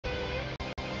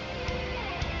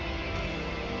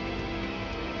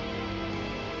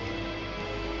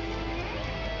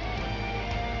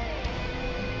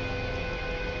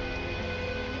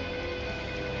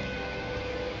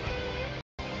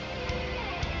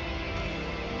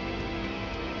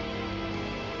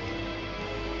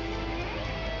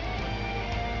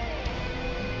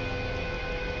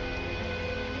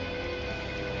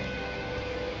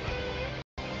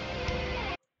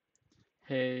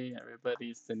Hey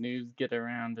everybody, it's the news. Get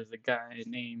around. There's a guy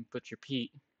named Butcher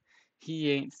Pete. He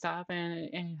ain't stopping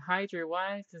and Hydra.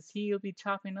 Why? Cause he'll be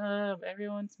chopping up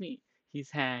everyone's meat.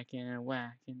 He's hacking and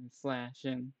whacking and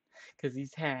slashing. Cause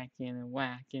he's hacking and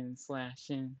whacking and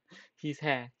slashing. He's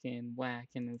hacking,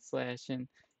 whacking and slashing.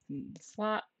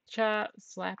 Slap, chop,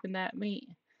 slapping that meat.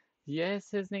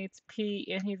 Yes, his name's Pete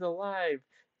and he's alive.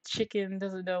 Chicken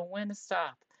doesn't know when to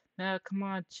stop. Now come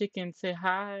on, chicken, say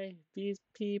hi. These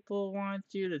people want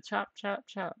you to chop, chop,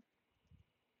 chop.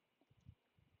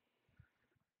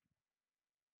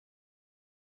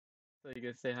 So you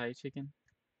gonna say hi, chicken?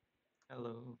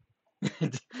 Hello.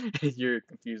 You're a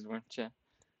confused, weren't you?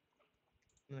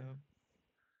 No.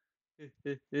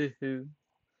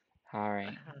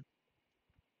 Alright.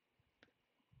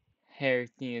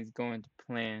 Everything is going to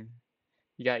plan.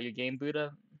 You got your game boot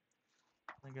up?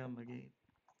 I got my gate.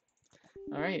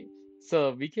 Alright.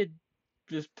 So we could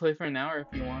just play for an hour if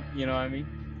you want, you know what I mean?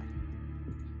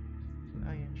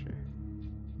 Oh yeah, sure.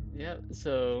 Yep,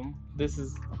 so this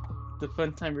is the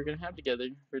fun time we're gonna have together.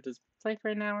 We're just play for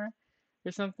an hour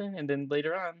or something, and then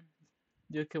later on,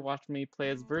 you could watch me play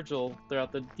as Virgil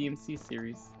throughout the DMC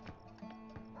series.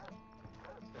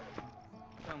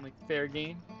 Sound like fair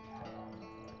game?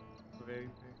 Very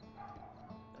fair.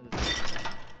 That is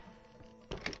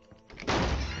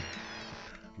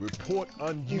Report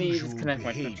Let me just unusual connect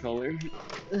my behavior. controller.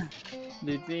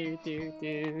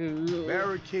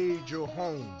 Barricade your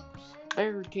homes.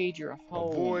 Barricade your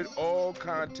home. Avoid all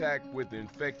contact with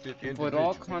infected Avoid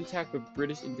all individuals. contact with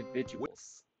British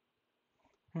individuals.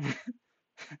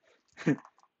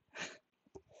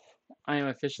 I am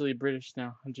officially British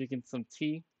now. I'm drinking some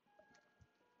tea.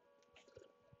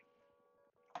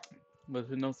 But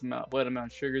who knows what amount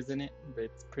of sugar's in it, but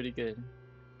it's pretty good.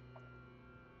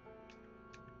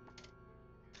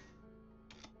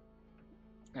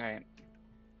 Alright.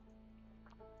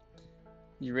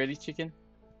 You ready, chicken?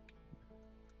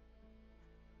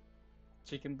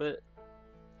 Chicken butt?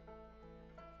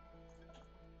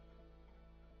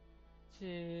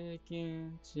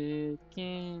 Chicken, chicken,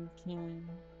 can.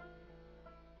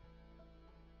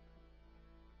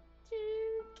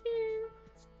 Chicken,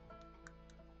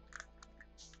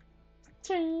 I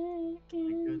chicken.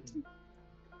 couldn't.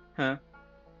 Huh?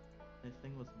 My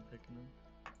thing wasn't picking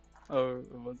up. Oh,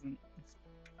 it wasn't?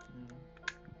 Yeah.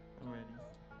 I'm ready.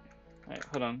 Alright,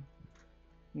 hold on.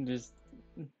 Just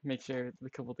make sure a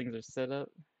couple things are set up.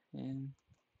 And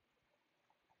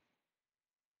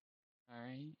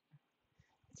alright.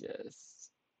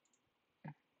 Just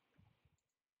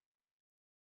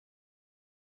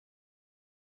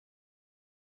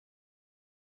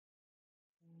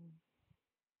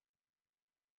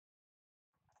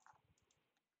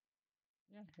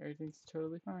yeah, everything's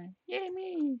totally fine. Yay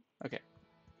me! Okay.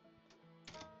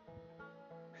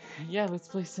 Yeah, let's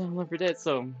play some Left 4 Dead.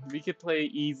 So we could play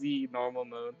easy, normal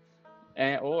mode,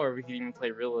 or we could even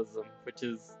play realism, which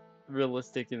is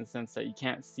realistic in the sense that you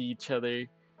can't see each other.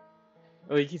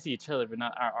 Well, you can see each other, but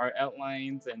not our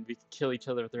outlines, and we can kill each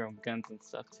other with our own guns and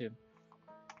stuff too.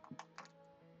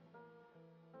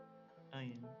 I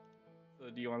am.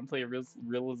 So do you want to play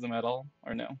realism at all,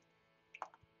 or no?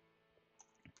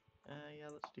 Yeah,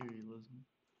 let's do realism.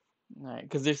 Alright,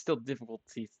 because there's still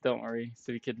difficulties, don't worry.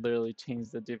 So we could literally change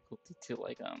the difficulty to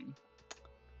like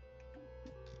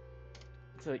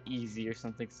to easy or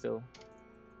something still.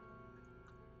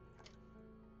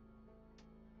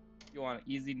 You want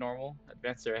easy, normal,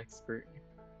 advanced, or expert?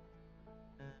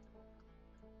 Uh,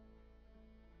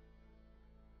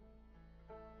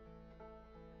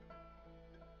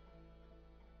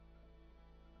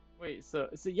 Wait, so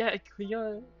yeah,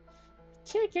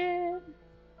 chicken.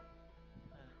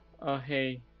 Oh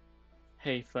hey,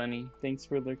 funny. Thanks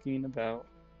for lurking about.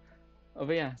 Oh,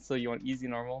 but yeah. So you want easy,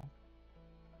 normal?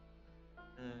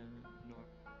 normal.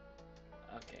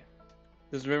 Okay.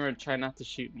 Just remember, try not to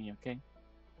shoot me, okay?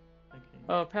 Okay.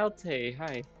 Oh, Palte,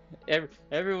 hi.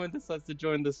 Everyone decides to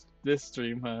join this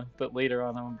stream, huh? But later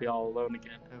on, I'm gonna be all alone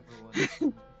Everyone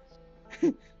again.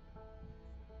 joined us.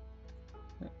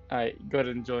 Alright, go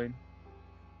ahead and join.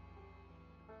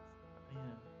 Yeah.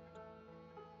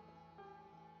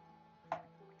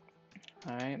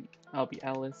 Alright, I'll be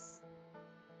Alice.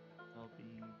 I'll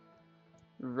be.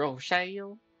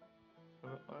 Rochelle.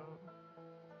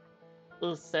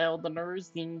 Oh. Sell the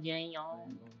nursing jail. Hang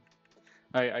on.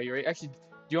 Alright, are you ready? Actually, do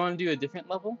you want to do a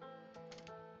different level?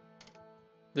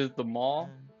 There's the mall,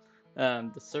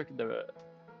 the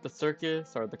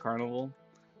circus or the carnival,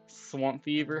 swamp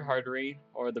fever, hard rain,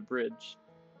 or the bridge.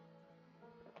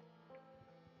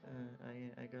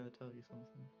 I gotta tell you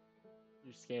something.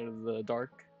 You're scared of the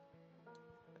dark.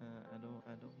 I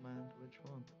don't mind which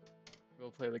one. We'll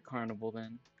play the carnival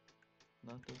then.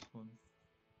 Not this one.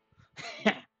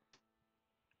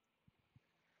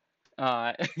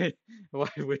 Why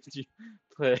would you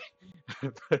put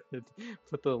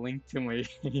put the link to my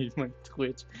my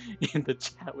Twitch in the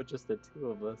chat with just the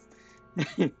two of us?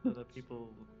 So that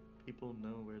people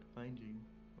know where to find you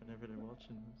whenever they're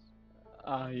watching this.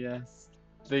 Ah, yes.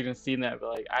 They haven't seen that, but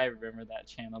like I remember that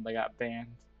channel. They got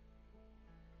banned.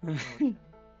 Oh, okay.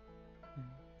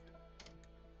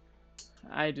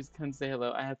 I just couldn't say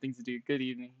hello. I have things to do. Good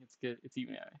evening. It's good. It's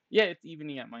evening. Yeah, it's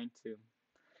evening at mine too.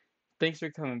 Thanks for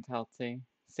coming, Palte.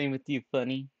 Same with you,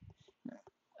 Funny.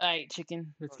 Alright,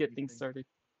 chicken. Let's get Funny things thing. started.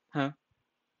 Huh?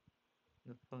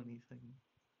 The funny thing.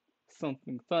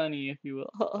 Something funny, if you will.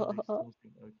 Always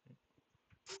something. Okay.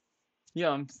 Yeah,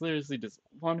 I'm seriously just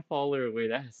one follower away.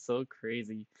 That is so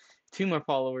crazy. 2 more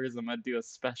followers, I'm gonna do a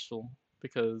special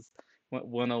because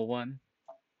 101.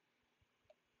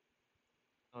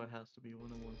 Oh, it has to be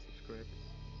 101 subscribers.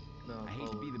 No, I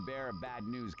hate to be the bearer of bad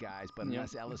news, guys, but Yep.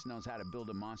 unless Ellis knows how to build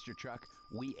a monster truck,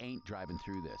 we ain't driving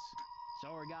through this.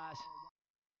 Sorry, guys.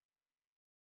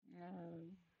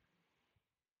 Hold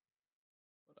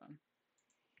on.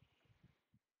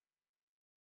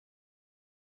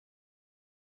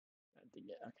 I think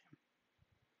okay.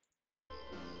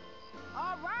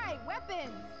 All right,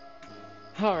 weapons.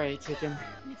 All right, chicken.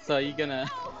 So you gonna?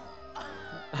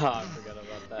 Oh, I forgot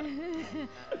about that.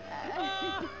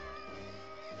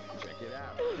 Check it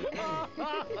out.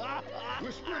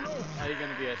 Are you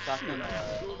gonna be a shotgun or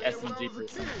a SMG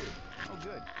person? Oh,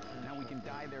 good. Now we can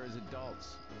die there as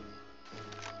adults.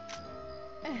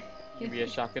 You be a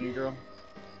shotgun girl?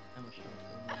 I'm a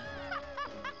shotgun.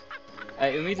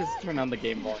 Let me just turn on the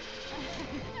game volume.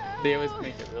 They always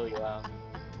make it really loud.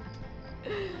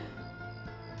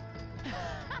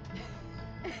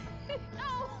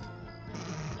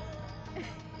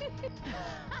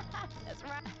 That's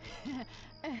right.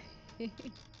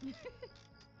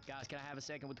 Guys, can I have a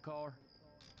second with the car?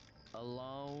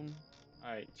 Alone?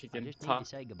 Alright, I chicken, just need talk. to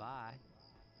say goodbye.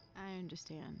 I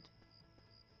understand.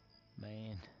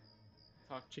 Man,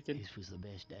 Talk, chicken. this was the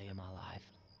best day of my life.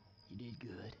 You did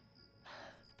good.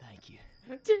 Thank you.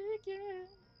 Chicken!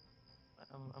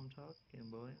 I'm talking,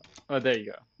 boy. Oh, there you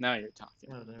go. Now you're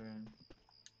talking. Oh, there I am.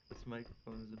 This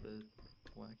microphone is a bit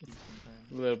wacky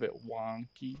sometimes. A little bit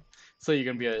wonky. So you're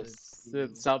gonna be a. So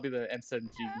I'll be the M7G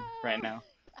right now.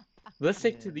 Let's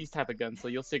stick to Yeah. these type of guns. So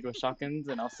you'll stick with shotguns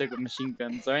and I'll stick with machine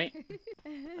guns, alright?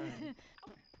 Alright.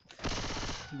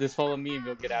 Just follow me and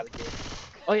we'll get out of here.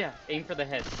 Oh yeah, aim for the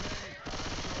head.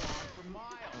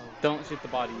 Don't shoot the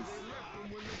bodies.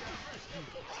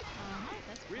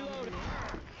 That's Reloading.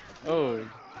 Oh.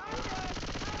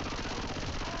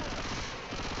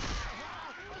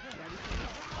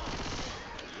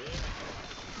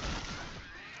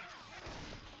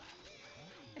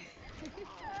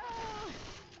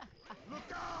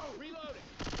 Reloading.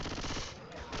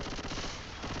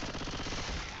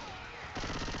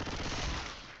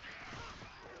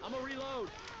 I'm gonna reload.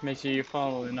 Make sure you're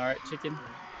following, alright, chicken?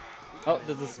 Oh,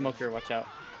 there's a smoker, watch out.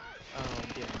 Oh, I'm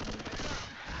getting it.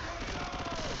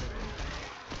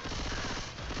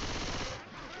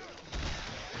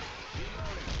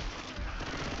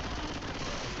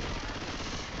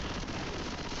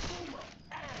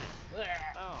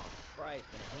 Oh, Christ,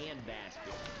 the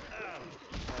handbasket.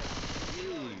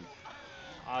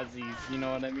 Aussies, you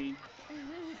know what I mean?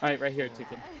 Alright, right here,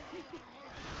 chicken. Wait,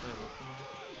 what's the name?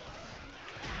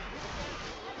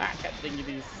 Ah, got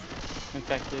dingities.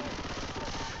 Infected.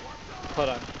 Hold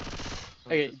on.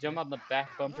 Okay, jump on the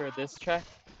back bumper of this truck.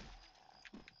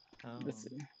 Oh. Let's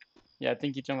see. Yeah, I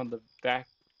think you jump on the back.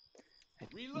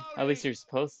 At least you're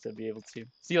supposed to be able to.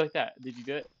 See, like that. Did you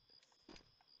do it?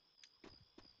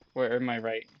 Or am I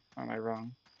right? Or am I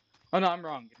wrong? Oh no, I'm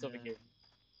wrong. It's over here.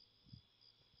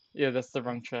 Yeah, that's the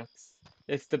wrong trucks.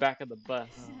 It's the back of the bus.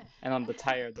 Oh. And on the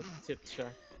tire of the tip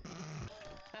truck.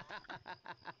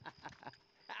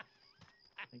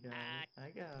 I got it. I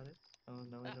got it. Oh,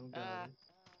 no, I don't got it.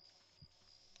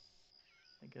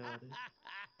 I got it.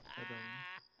 I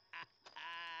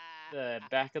don't. The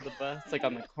back of the bus, like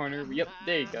on the corner. Yep,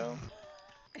 there you go.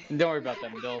 And don't worry about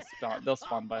them. They'll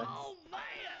spawn by us.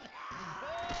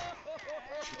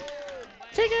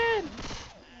 Chicken!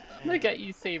 Look at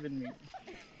you saving me.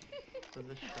 So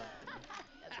this shotgun.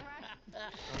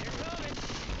 right.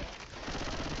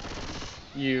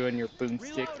 You and your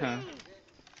boomstick, huh?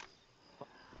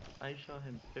 I shot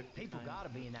him 50 People times. gotta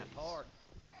be in that park.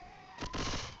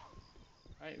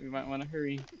 Alright, we might want to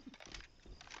hurry.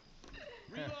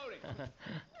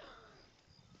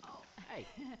 Hey,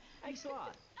 thanks a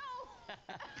lot.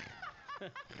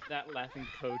 That laughing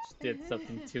coach did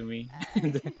something to me. I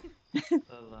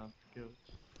love coach.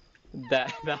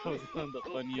 That was one of the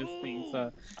funniest things.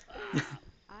 Alright,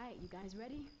 you guys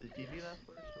ready? Did you do that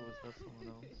first, or was that someone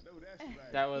else? No, that's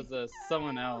right. That was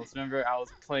someone else. Remember, I was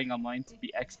playing online to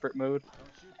be expert mode,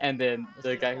 and then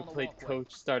the guy who played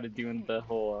coach started doing the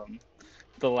whole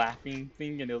the laughing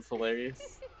thing, and it was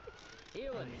hilarious.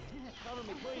 Healing. Cover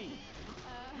me, please.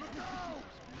 We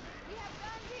have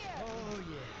guns here! Oh,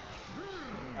 yeah.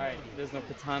 All right, there's no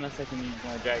katana, so I can use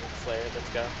my dragon slayer. Let's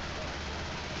go.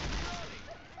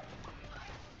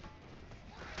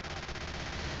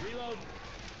 Reload.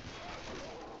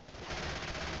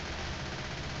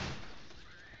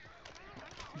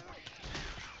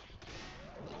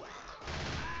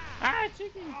 Ah,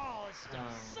 chicken! Oh, this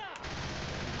stuff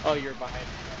sucks. Oh, you're behind.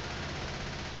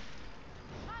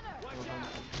 Watch Well, out.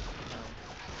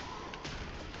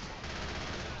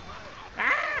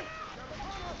 Ah!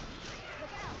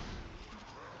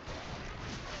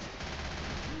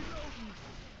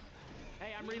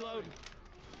 Hey, I'm reloading.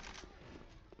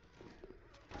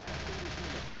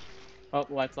 Oh,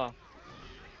 lights off.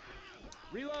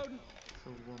 Reloading. It's a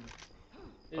woman.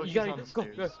 You Oh, she's gotta on the go,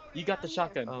 go. stairs. You got the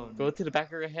shotgun. Oh, Go no. to the back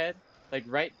of her head, like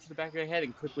right to the back of her head,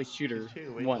 and quickly shoot her She's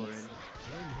too weak once. already.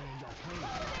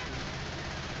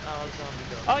 Oh, zombie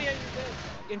gun. Oh yeah, you're dead.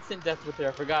 Instant death with her.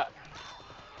 I forgot.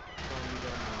 Zombie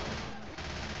gun.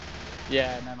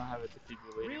 Yeah, and I don't have a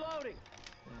defibrillator. Reloading.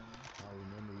 Yeah. I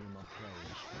remember you, my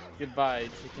pledge. Goodbye,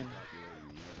 chicken.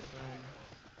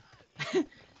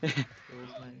 It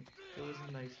was nice. It was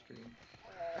a nice stream.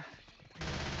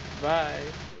 Bye.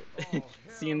 Oh,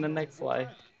 See you in the hell no, next boy. life.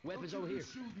 Weapons Don't over you here. be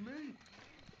shooting me.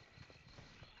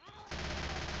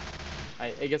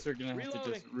 I guess we're gonna have to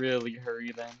just Reloading. really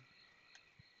hurry then.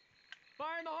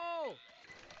 Fire in the hole.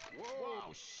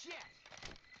 Whoa, shit!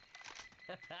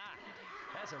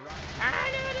 That's a rock. Ah,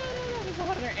 no. There's a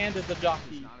hunter and there's a It's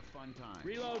jockey. not a fun time.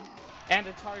 Reload. And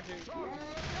a charger. Charger!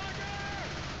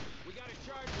 We got a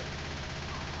charger.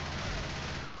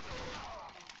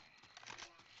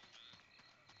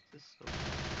 This is so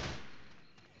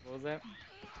What was that?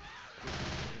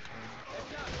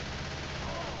 Heads up.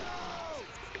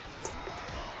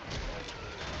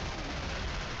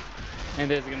 And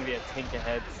there's gonna be a tank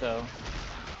ahead, so...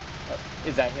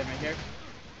 is that him right here?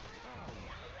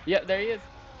 Yep, there he is.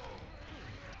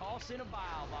 Toss in a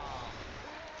bile bomb.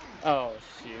 Oh,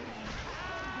 shoot.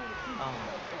 Oh.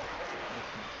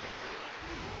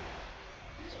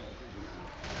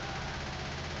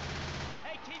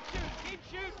 Hey, keep shooting. Keep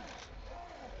shooting.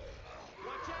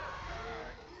 Watch out.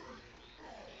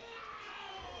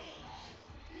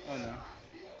 Oh, no.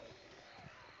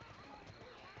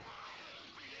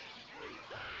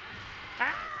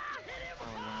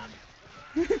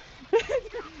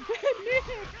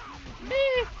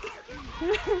 Nick!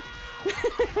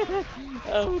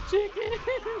 Oh, chicken!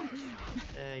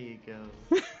 There you go.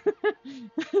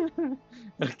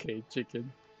 Okay,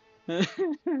 chicken. Well,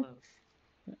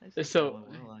 I think So- that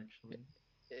went well, actually.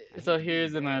 So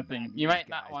here's another thing. You might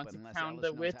not want to crown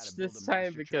the witch this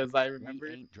time because I remember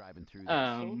driving through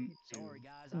Sorry,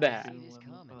 guys. I that didn't see this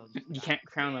coming. you can't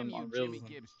crown them Damn you, on Jimmy realism.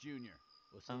 Gibbs Jr.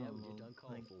 Well, see, that was Oh, just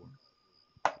uncalled thank for. you.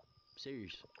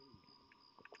 Serious.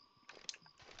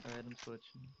 Alright, I'm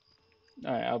switching.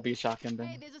 Alright, I'll be shocking Hey,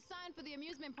 then. there's a sign for the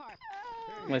amusement park.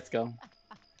 Let's go.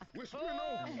 Whispering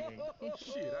over.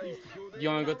 Shit, I used to go there. You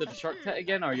want to go to the shortcut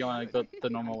again, or you want to go the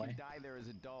normal way? Die there as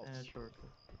adults. Shortcut.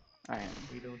 Alright.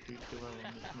 We don't do too well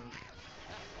on this move.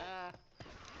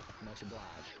 Much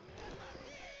obliged.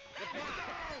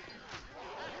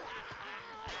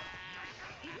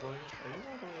 Boy, are you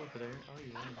all the way over there? Oh,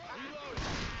 you are.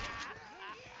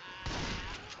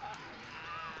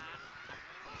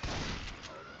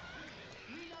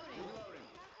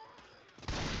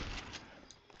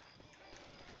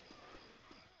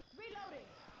 Reloading.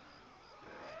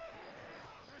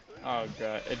 Oh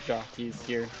god, a jockey's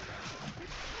here.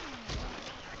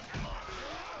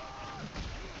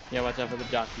 Yeah, watch out for the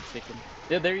jockey chicken.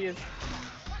 Yeah, there he is.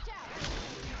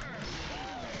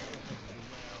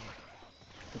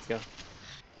 Let's go.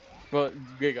 Well,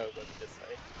 we go this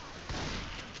way.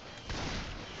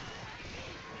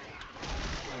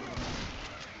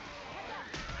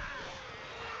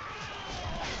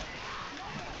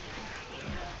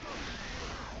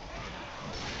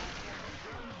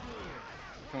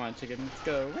 Come on, chicken, let's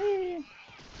go. Whee!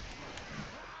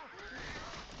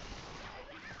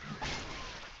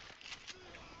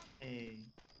 Hey.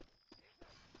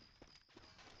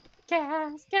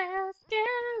 Gas!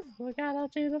 We gotta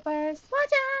do the first.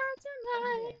 Watch out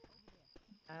tonight!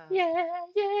 Ah. Yeah!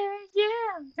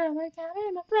 I'm gonna get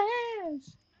in the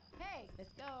flash! Hey,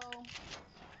 let's go.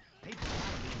 People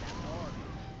like me in that park.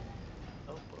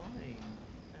 Oh, fine.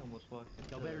 I almost walked into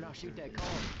Y'all better not shoot that Thursday. car.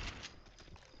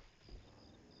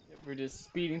 Yep, we're just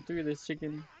speeding through this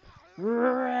chicken.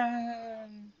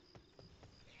 Run!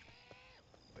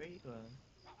 Where you at?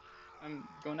 I'm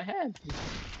going ahead.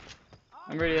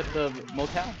 I'm ready at the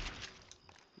motel.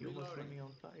 You almost lit me on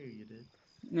fire, you did.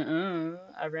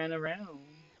 I ran around.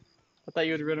 I thought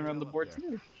you would run around the board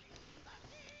too.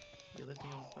 You lit me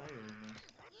on fire almost.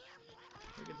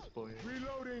 Look at spoiler.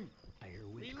 Reloading. I hear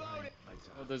witch crying.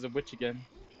 Oh, there's a witch again.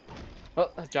 Oh,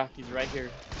 a jockey's right here.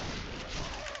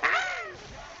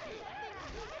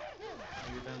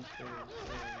 You're downstairs.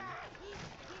 Where are you?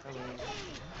 Hello.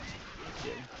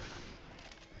 Yeah.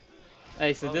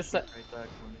 Hey, so Oh, this she's right back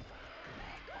for me.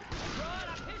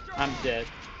 I'm dead.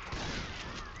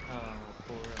 Oh,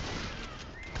 poor.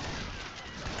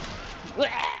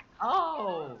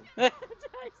 Oh! I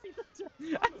see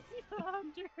the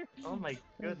hunter. Oh my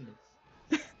goodness.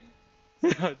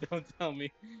 Don't tell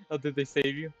me. Oh, did they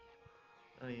save you?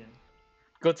 Oh yeah.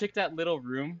 Go check that little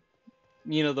room.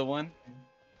 You know the one.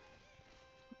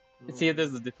 See if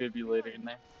there's a defibrillator in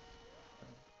there.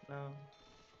 No.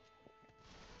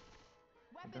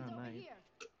 Weapons Damn over nice. here.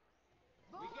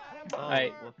 Oh,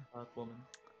 Alright. what that woman?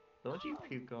 Don't you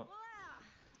puke up?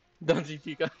 Don't you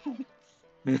peek up.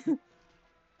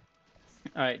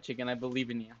 Alright, chicken, I believe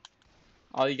in you.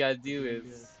 All you gotta do Doing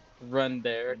is good. run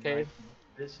there, okay?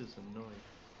 This is annoying.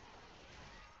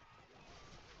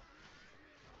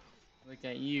 Look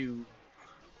at you.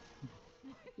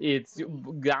 It's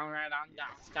down right on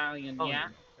down stallion, Oh, yeah?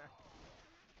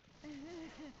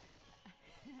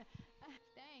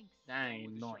 Thanks. Dang,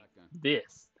 annoying.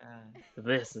 This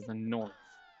is annoying.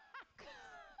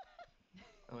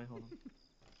 oh wait, hold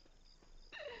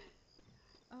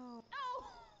Oh.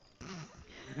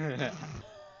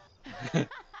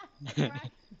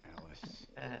 Alice.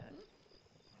 on.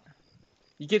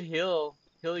 You could heal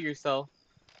yourself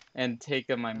and take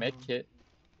my med No, kit.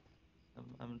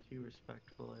 I'm too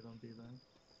respectful. I don't do that.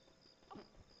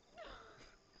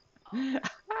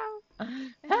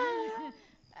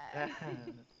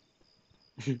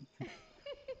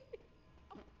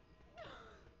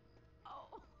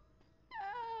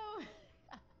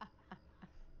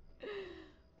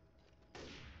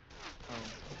 Oh,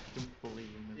 too fully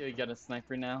in Yeah, you got a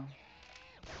sniper now.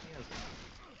 Yes.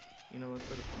 You know what?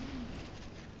 For the fun.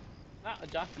 Ah, a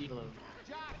jockey. Hello.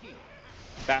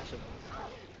 Bash him.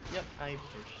 Yep. I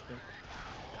pushed him.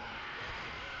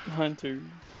 Hunter.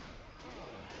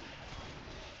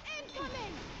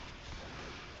 Incoming!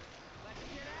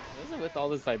 What is it with all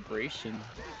this vibration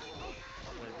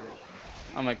What vibration?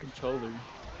 on my controller?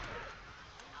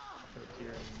 That's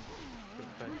your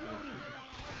professional shooter.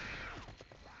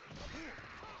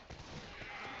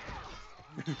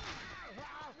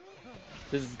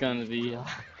 This is gonna be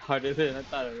harder than I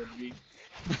thought it would be.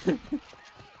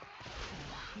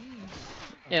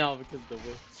 And all because of the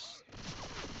witch.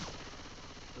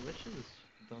 The witch has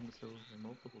done this over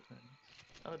multiple times.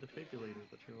 Oh, defibrillator,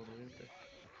 but you're all the way up there.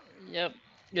 Yep.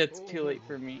 It's too late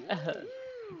for me.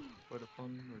 For the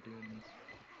fun, we're doing this.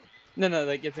 No,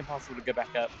 like it's impossible to get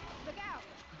back up. Look out!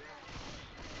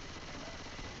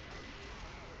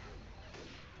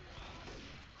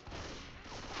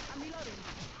 I'm reloading.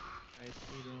 Alright,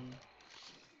 speed run.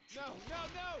 No.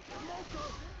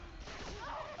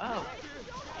 Oh!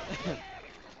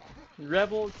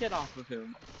 Rebel, get off of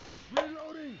him.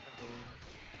 Reloading.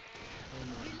 Oh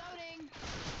no. Reloading.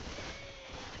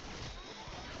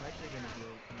 I'm actually gonna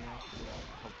heal. Can you actually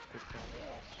help fix that?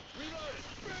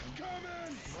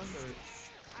 Coming. Mother.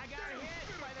 I got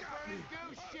hit by the burning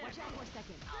goose shit. Watch out for a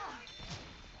second.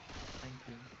 Thank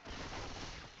you.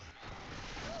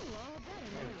 Oh, all better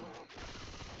There we now. go.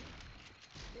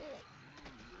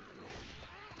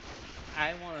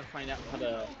 I want to find out how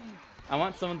to. I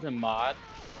want someone to mod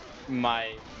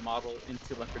my model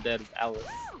into Left 4 Dead as Alice.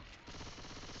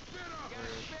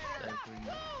 For every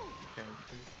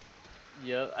character.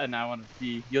 Yeah, and I want to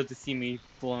be. You'll just see me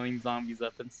blowing zombies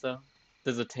up and stuff.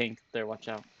 There's a tank there. Watch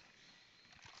out.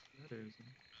 No, there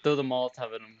isn't. Throw the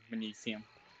Molotov at him when you see him.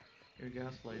 You're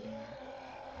gaslighting me.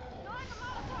 Throwing a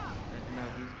Molotov. And now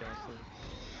he's gaslit.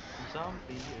 Zombie,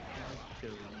 if you just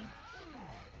kill me.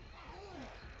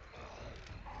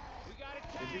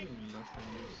 You're doing nothing,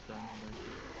 you're standing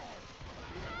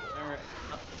there. Alright.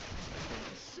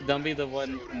 Okay. Don't be the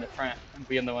one in the front.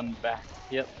 Be on the one in the back.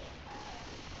 Yep.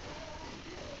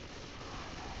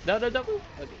 No, don't move.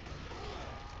 Okay.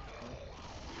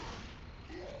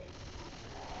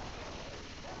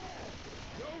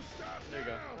 Don't stop There you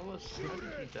go. How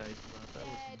did you die to that? That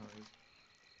wasn't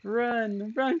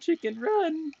hard. Run, chicken,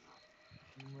 run.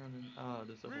 I'm running. Ah,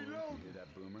 there's a hole. Reload. You hear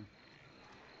that, Boomer?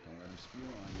 Don't let him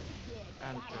spew on you. Yeah,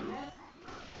 And a got turret. it.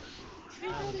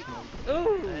 And a smoke.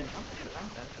 Ooh! Hey,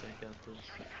 I'm actually got this.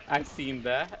 I've seen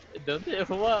that. Don't it?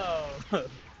 Whoa!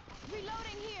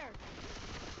 Reloading here.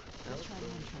 That was Try the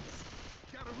cool. entrance.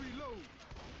 Gotta reload.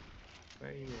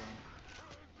 Where are you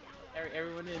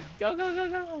Everyone in. Go, go, go,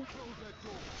 go! Close that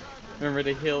door. Charger. Remember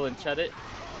to heal and shut it?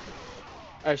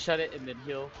 Or shut it and then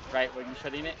heal right when you're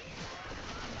shutting it?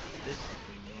 This is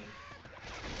annoying.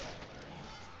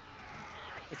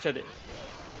 Shut it.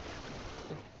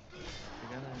 We're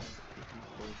gonna keep these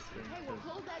doors closed Hey, we'll because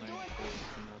close that my door. doors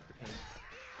do not protect.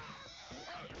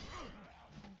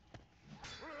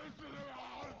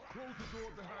 Close the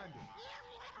door behind him.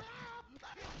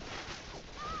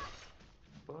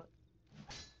 But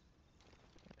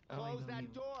oh, Close no, that you.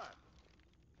 door.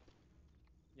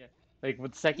 Yeah. Like,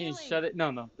 with the second you Healing. shut it.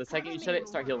 No, no. The second you shut it,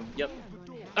 start healing. Yep. Close the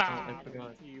door. Ah! I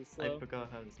forgot. Too I slow. forgot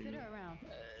how to do Spit it. her around.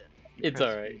 You It's press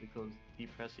alright. E to close. You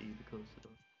press E to close the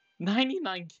door.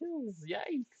 99 kills.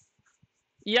 Yikes.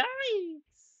 Yikes!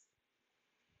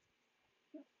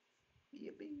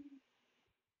 Yippee!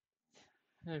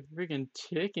 A freaking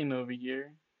chicken over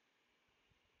here.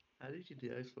 How did you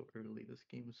die so early? This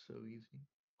game is so easy.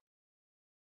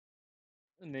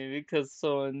 Maybe because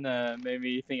someone made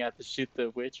me think I have to shoot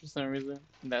the witch for some reason.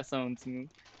 That sounds move.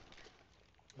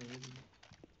 Oh, really?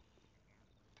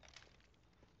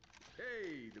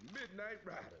 Hey, the Midnight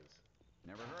Riders.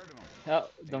 Never heard of him. Oh,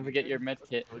 don't Maybe forget good. your med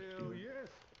kit. What Hell you? yes.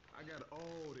 I got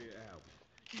all their albums.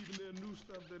 Even their new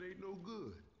stuff that ain't no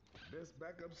good. Best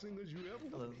backup singers you ever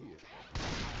Hello. want to hear.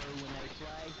 I heard when they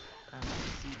play, Damn. you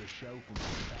can see the show from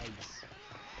space.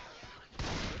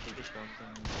 They just dropped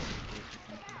some voice or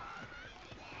something.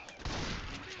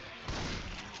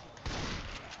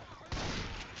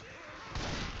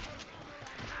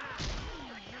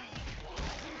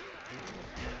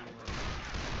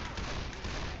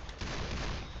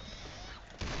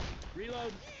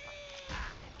 Reload.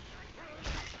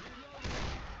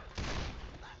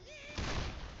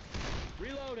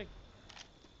 Reloading.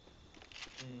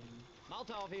 Hey,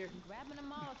 Molotov here. I'm grabbing a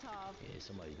Molotov. Yeah,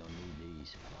 somebody's gonna need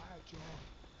these. Quiet, y'all.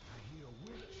 I hear a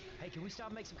witch. Hey, can we stop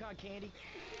and make some cotton candy?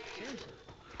 Seriously.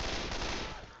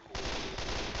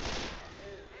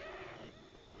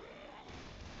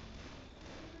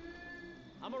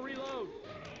 I'm gonna reload.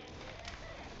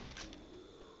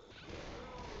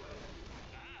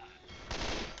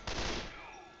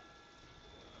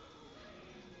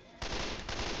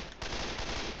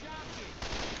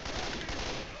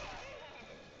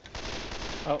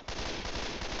 Oh.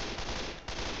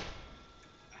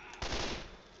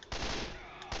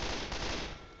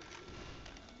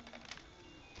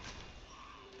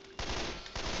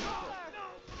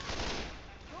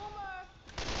 Boomer!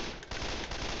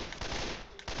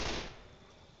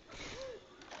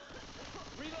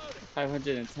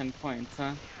 510 points,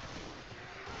 huh?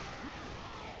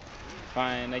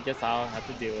 Fine, I guess I'll have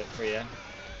to do it for you.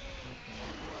 okay.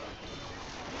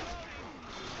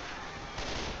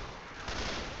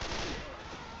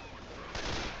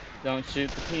 Don't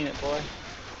shoot the peanut, boy.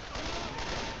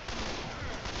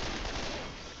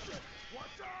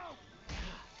 Watch out!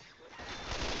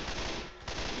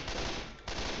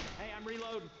 Hey, I'm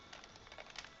reloading.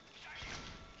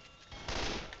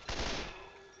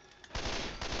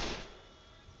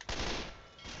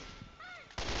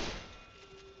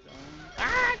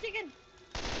 Ah, chicken!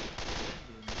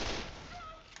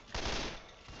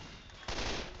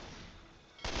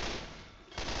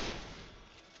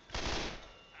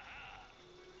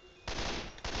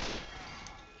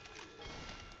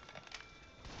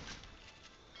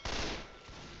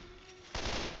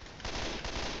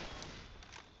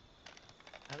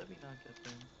 How did we not get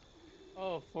there?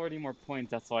 Oh, 40 more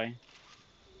points, that's why.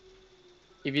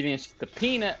 If you didn't shoot the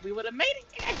peanut, we would have made it,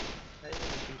 chicken! I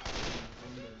didn't shoot the thing,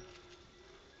 I'm dead.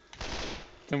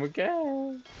 Then we're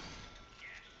good.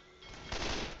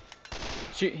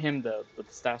 Shoot him, though, the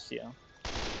pistachio.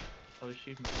 I was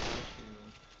shooting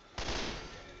pistachio.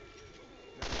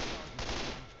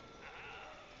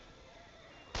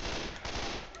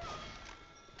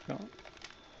 Go.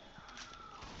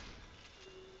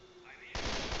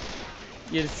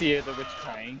 You just see the witch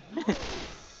crying.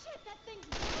 Shit, that thing's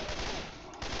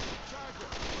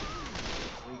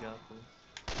We got this.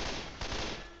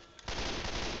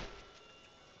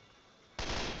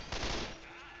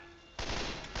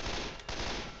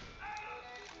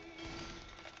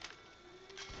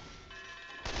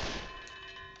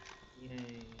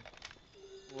 Yay.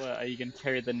 What, are you gonna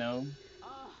carry the gnome?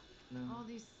 Ugh, No. all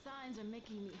these signs are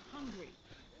making me hungry.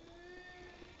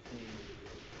 Hey.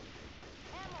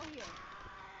 Ammo here.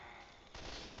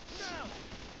 No!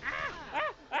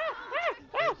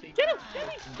 See, Get him! get Get in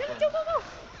him! front. Go, go, go!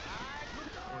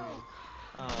 There he is.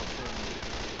 Oh, poor me.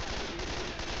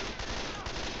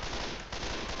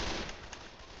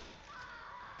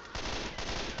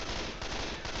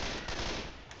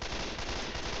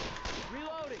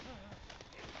 Reloading.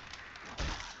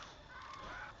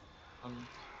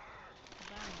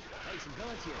 Hey, some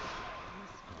guns here.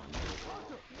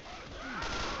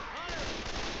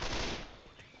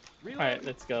 Alright,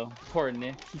 let's go. Poor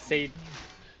Nick. He saved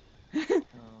me.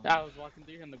 I was walking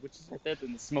through and the witch is right there,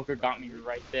 then the smoker got me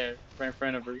right there, right in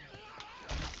front of her.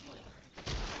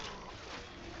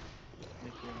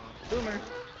 Boomer!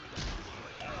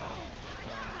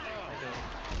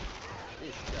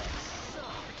 This stuff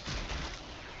sucks.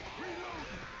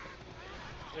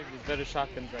 There's better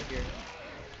shotguns right here.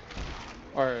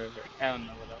 Or, I don't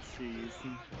know what else to use.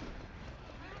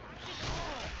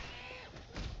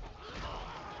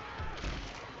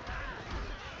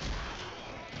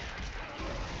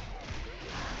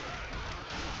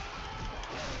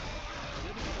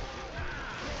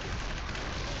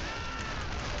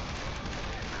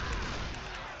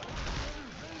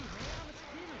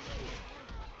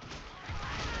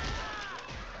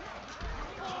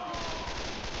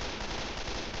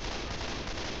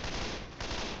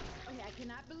 Okay, I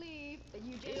cannot believe that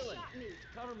you just Healing. shot me.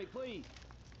 Cover me, please.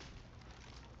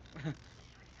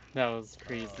 That was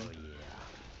crazy. Oh, yeah.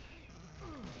 Oh,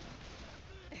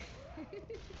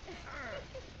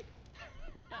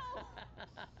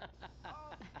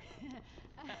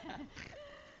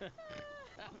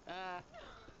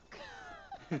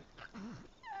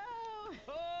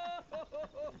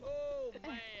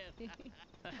 man.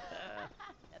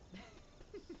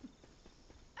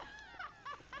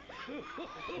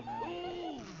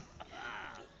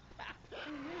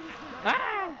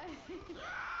 Ah!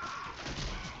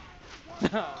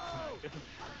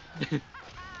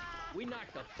 We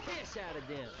knocked the piss out of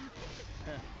them.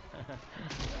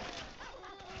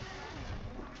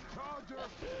 Charger!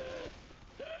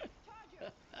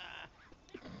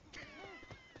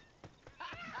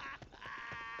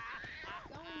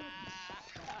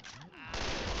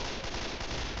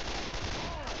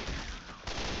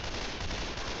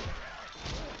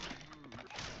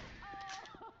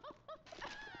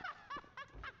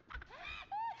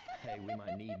 Hey, we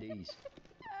might need these.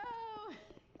 Oh.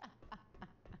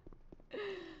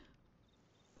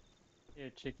 Here,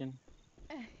 chicken.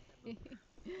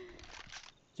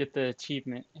 Get the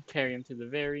achievement and carry him to the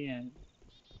very end.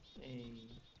 Hey.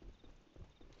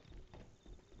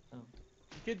 Oh.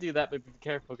 You could do that, but be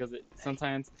careful because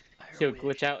sometimes he'll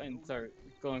glitch out and start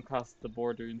going across the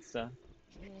border and stuff.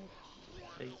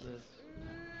 Take this.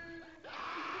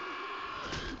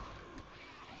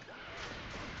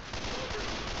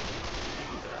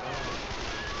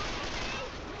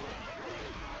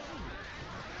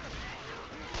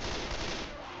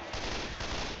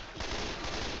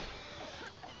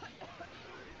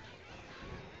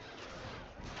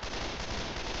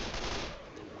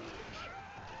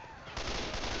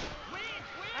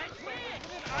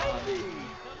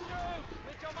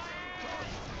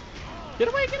 Get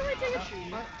away, chicken!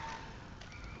 I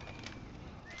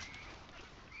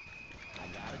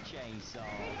got a chainsaw.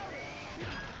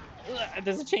 Ugh,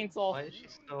 there's a chainsaw. Why is she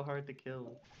so hard to kill?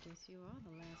 Guess you are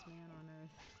the last man on Earth.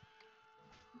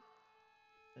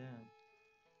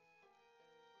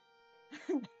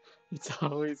 Damn. It's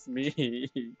always me.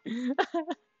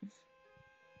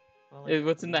 Well, I got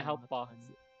What's the in the gun, health that's box?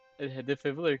 fine. A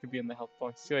defibrillator could be in the health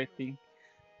box too, I think.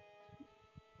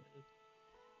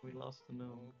 We lost the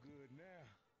mill. All good now.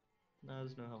 No,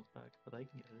 there's no health back, but I can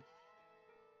get it.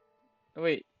 Oh,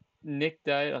 wait, Nick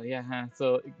died? Oh, yeah, huh?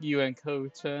 So, you and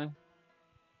Coach, Hello,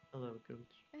 coach.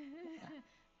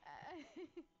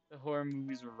 the horror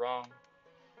movies were wrong.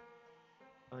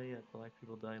 Oh yeah, black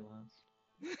people die last.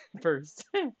 First.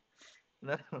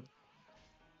 No.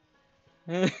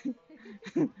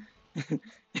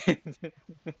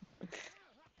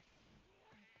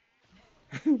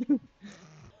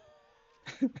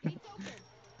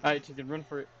 Alright, chicken, run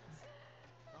for it.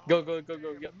 Oh, Go, go, damn,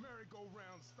 go. the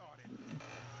merry-go-round started.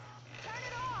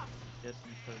 Yes,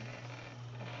 you could.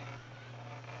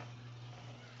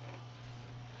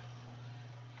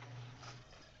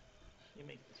 You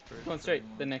make this first. Going straight,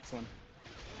 the next one.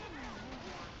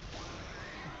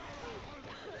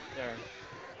 There.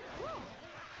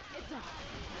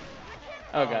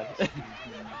 Oh god.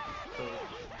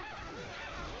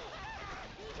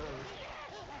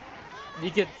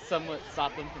 You could somewhat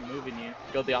stop them from moving you.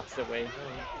 Go the opposite way.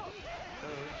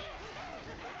 Coach.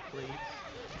 Please.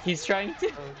 He's trying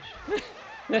to.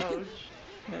 Coach.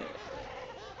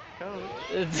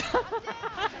 Coach.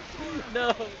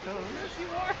 No. Coach. Yes, you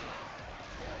are.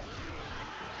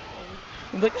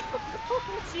 Look at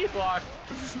the you are.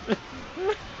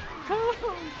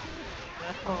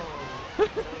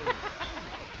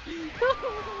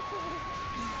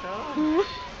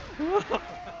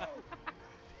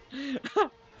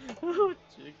 Oh,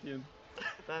 chicken.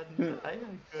 I have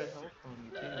good health on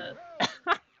me too.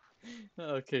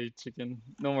 Okay, chicken.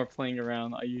 No more playing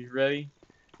around. Are you ready?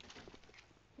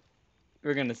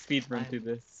 We're gonna speed run through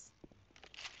this.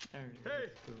 Alright, Hey,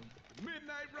 let's go.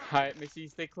 Midnight Rockets. Alright, make sure you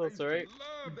stay I close, used to alright?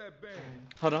 love that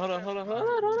band. Hold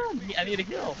on. I need a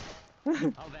heal.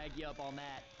 I'll bag you up on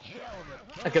that. Hell of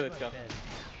a Okay, let's go. fest.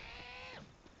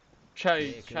 Try Yeah,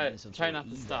 it could've been some sort not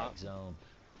of to evac stop. zone.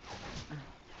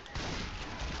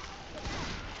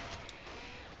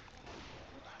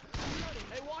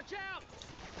 Hey, watch out!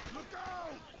 Look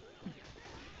out!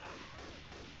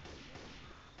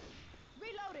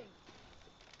 Reloading.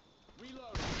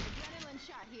 Reload. Adrenaline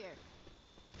shot here.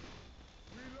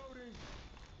 Reloading.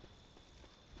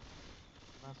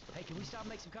 Hey, can we stop and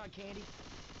make some cotton candy?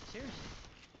 Seriously.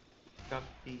 Got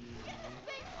the.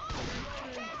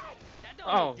 That don't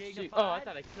Oh, look shoot. dignified. Oh, I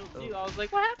thought I killed you. I was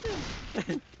like, what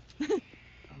happened?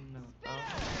 Oh no. Oh,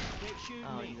 Quit shooting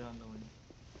oh me. you got annoying.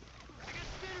 I got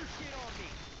spitter shit on me.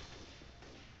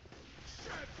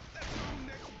 Shit! That long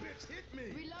neck bitch hit me.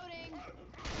 Reloading.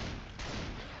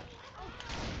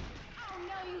 Oh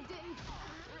no, you didn't.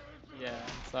 Yeah,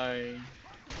 sorry.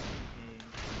 Okay.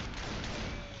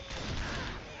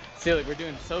 See, like, we're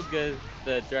doing so good,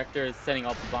 the director is sending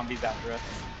all the zombies after us.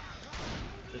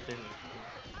 The director.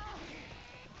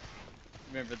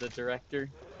 Remember the director?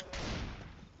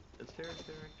 Is there a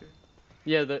director?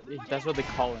 Yeah, that's what they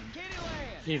call him.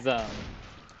 Kittyland. He's,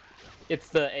 it's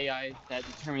the AI that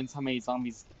determines how many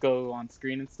zombies go on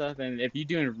screen and stuff, and if you're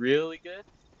doing really good,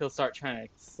 he'll start trying to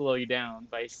slow you down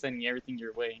by sending everything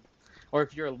your way. Or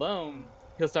if you're alone,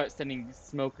 he'll start sending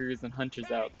smokers and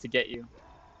hunters out to get you.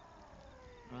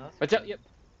 Oh, that's Watch out, good. yep.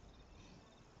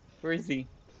 Where is he?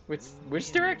 Which Yeah,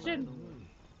 direction?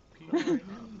 don't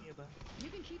worry about it. You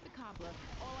can keep the cobbler.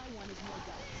 All I want is more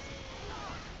guns.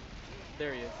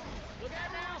 There he is. Look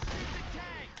out now, stupid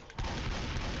tank.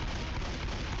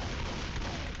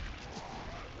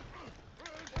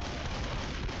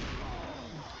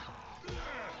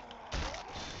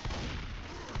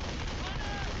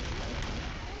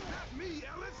 Not me,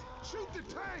 Ellis. Shoot the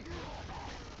tank.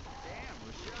 Damn,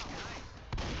 Rochelle, nice.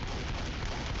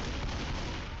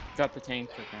 Got the tank,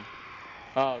 okay.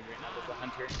 Oh, great, now there's a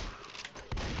hunter.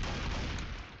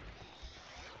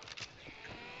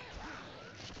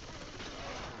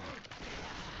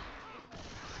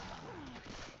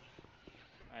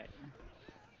 Alright.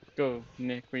 Go,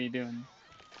 Nick, what are you doing?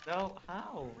 No,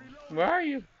 how? Where are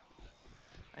you?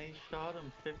 I shot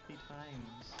him 50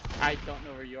 times. I don't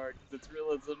know where you are, because it's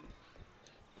realism.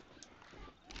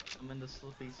 I'm in the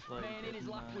slippy slide. Man, in his getting,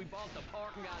 life, we bought the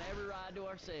park and got every ride to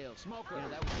ourselves. Smoker. You know,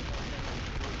 that was the first thing.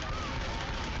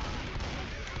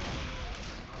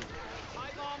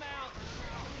 Pipe bomb out.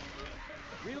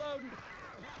 Reloading.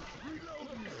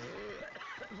 Reloading.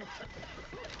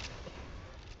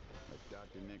 Let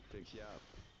Dr. Nick fix you up.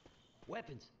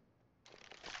 Weapons.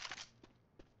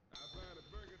 I find a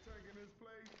burger tank in this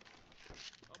place.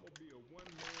 I'm gonna be a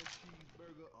one-man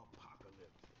cheeseburger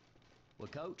apocalypse. Well,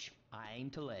 Coach, I aim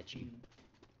to let you.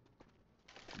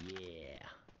 Yeah,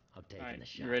 I'm taking Alright, the you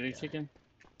shotgun. ready, chicken?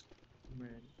 I'm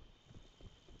ready.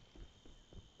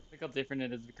 Look how different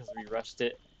it is because we rushed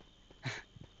it.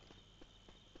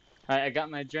 Alright, I got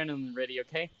my adrenaline ready,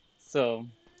 okay? So...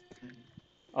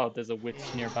 Oh, there's a witch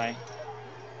nearby.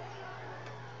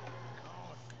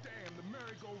 Oh, damn, the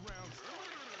merry-go-round.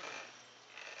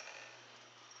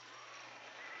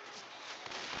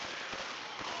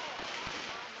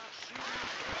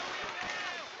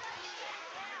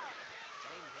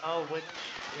 Oh, witch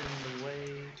in the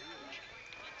way.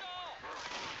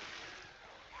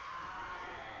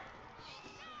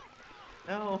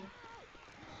 No.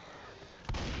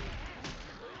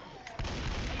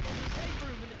 Hey, there's a safe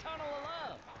room in the tunnel of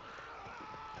love.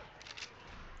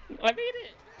 I made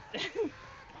it!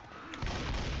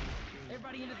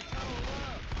 Everybody into the tunnel of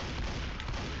love.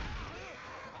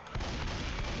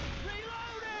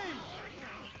 Reloading!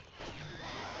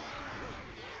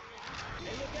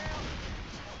 Hey, look out!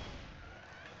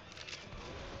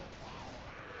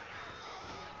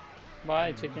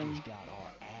 Bye, We chicken. just got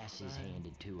our asses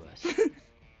handed to us.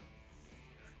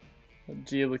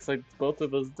 Gee, it looks like both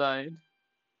of us died.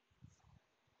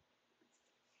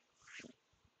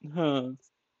 Huh.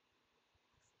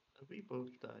 We both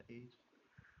died.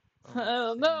 I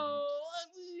don't know.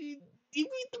 You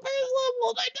beat the first level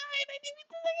and I died. I didn't beat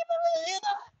the second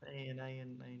level. I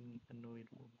annoyed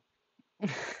woman.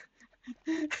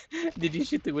 Did you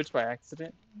shoot the witch by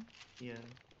accident? Yeah,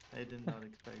 I did not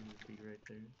expect it to be right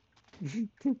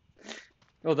there.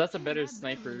 Oh, that's a Dude, better my bedroom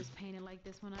sniper. was painted like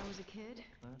this when I was a kid.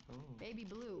 Oh. Baby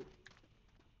blue.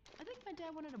 I think my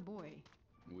dad wanted a boy.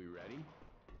 We ready?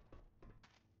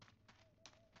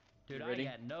 Dude, You I ready?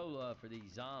 got no love for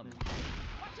these zombies.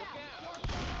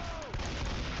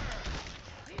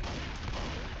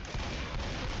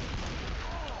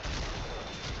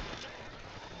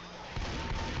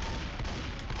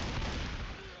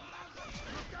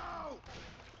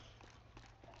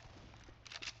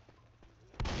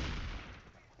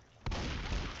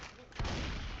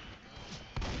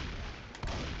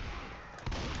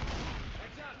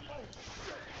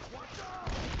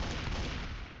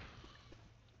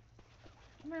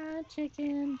 My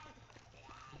chicken.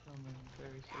 Coming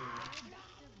very slowly.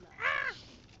 Seductive love.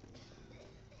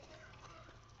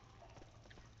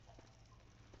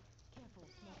 Careful,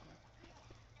 smoker.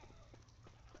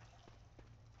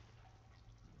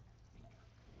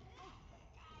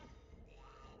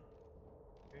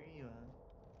 Where are you at?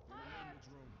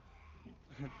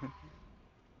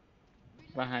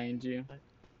 Behind you.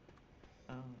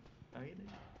 Oh, are you there?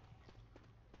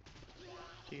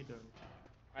 Ztuber,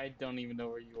 I don't even know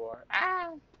where you are.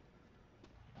 Ah!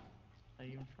 are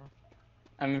you in front?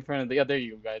 I'm in front of the. Oh, there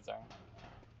you guys are.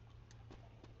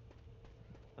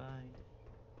 Bye.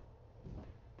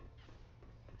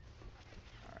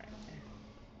 Alright.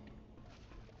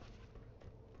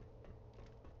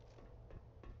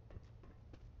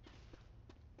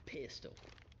 Pistol.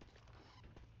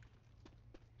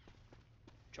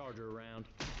 Charger around.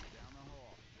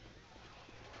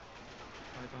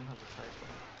 I don't have a sight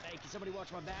line. Hey, can somebody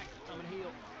watch my back? I'm gonna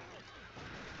heal.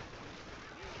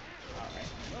 Alright.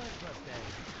 Run, Mustang.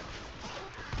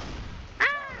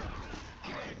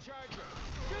 Get the charger.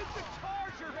 Shoot the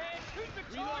charger, man! Shoot the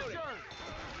charger!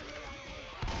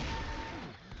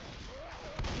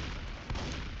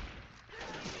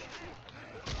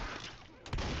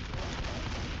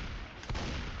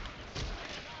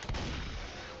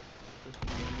 This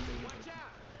is the only way you Watch do it.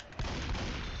 out!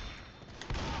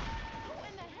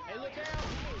 In the hell? Hey, look out!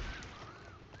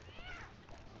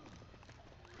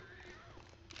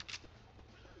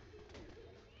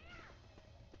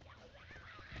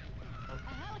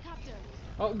 A helicopter.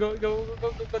 Oh, go, go, go,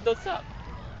 go, go, go, don't stop.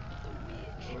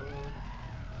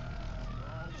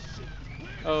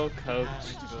 Oh, coach.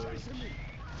 Coach.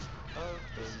 Oh,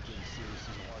 This is coach. getting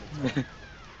seriously hard attack.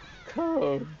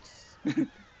 Coach.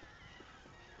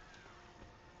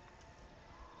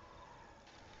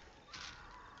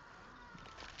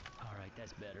 All right,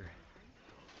 that's better.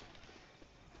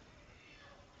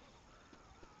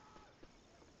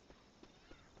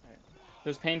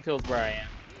 There's pain pills where I am.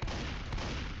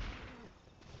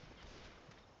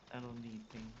 I don't need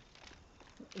pain.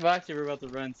 Well, actually, we're about to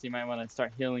run, so you might want to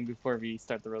start healing before we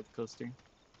start the roller coaster.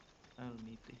 I don't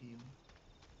need to heal.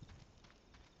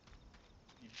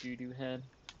 You doo-doo head.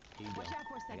 Here you go. Watch out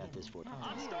for a I second. got this for you. Oh.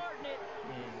 I'm starting it.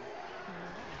 Yay.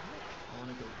 I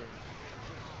wanna go get it.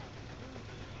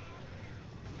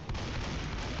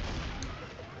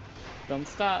 Don't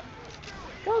stop.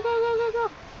 Go, go, go, go,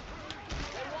 go.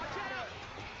 Hey, watch out!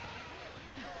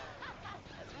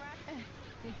 That's right.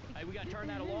 Hey, we gotta turn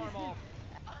that alarm off.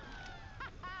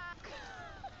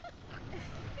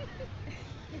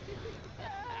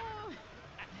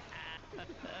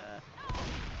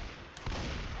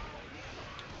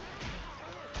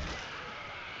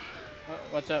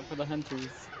 Watch out for the hunters.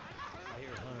 I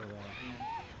hear a hunter around.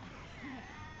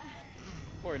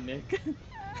 Poor Nick.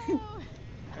 Oh.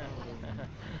 Hello.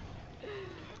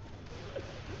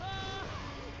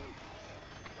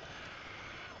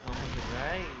 I'm on the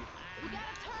right. We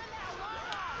gotta turn that alarm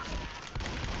off.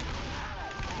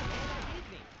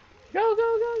 Go, go,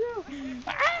 go, go.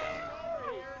 Ah!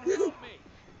 Help me!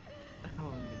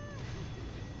 Oh no.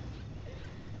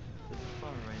 There's a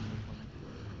car right in the corner.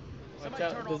 Watch Somebody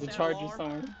out, turn there's off a that charger alarm.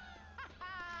 somewhere.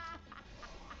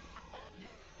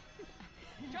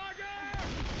 Charger!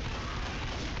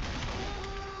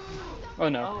 Oh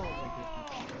no. Oh my goodness.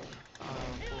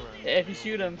 4 out. If you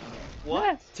shoot him. What?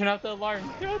 Yeah, turn off the alarm.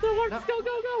 Turn off the alarm. No. Just go,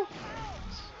 go, go.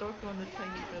 Stuck on the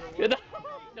tiny bit of Good.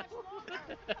 wood.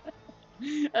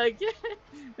 Again.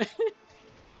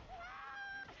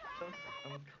 Stuck.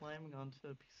 I'm climbing onto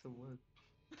a piece of wood.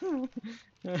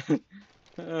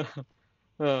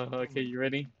 Okay, my you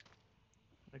ready?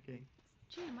 Okay.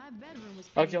 Gee, my bedroom was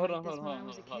Okay, painted hold like on, this hold on, when I hold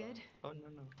was on, a hold on. kid. Oh no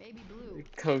no. Baby blue.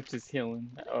 Coach is healing.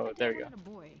 I think Oh, my dad there we go. wanted a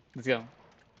boy. Let's go.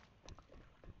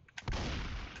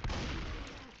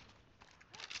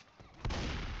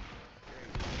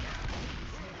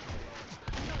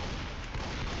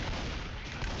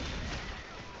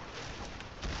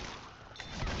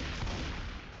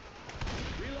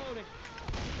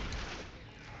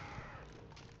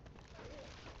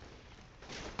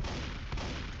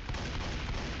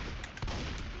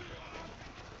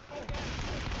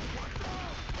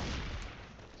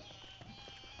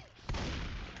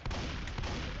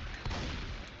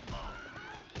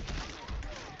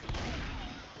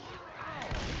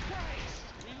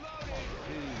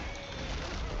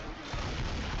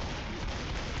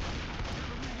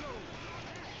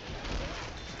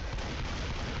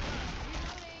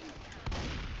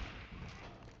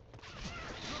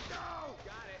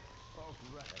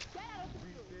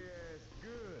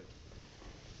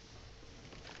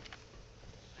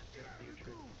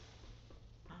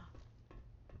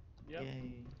 Yep.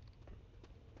 Yay.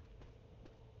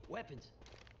 Weapons.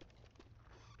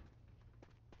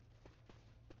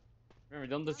 Remember,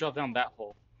 don't just drop down that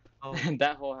hole. Oh,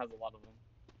 That hole has a lot of them.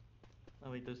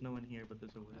 oh wait, there's no one here, but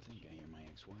there's a I witch. think I hear my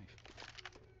ex-wife.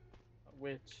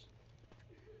 Which?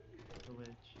 A witch.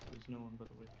 There's no one but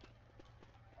a witch.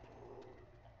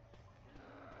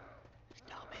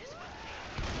 Don't mess with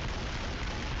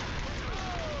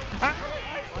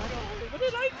What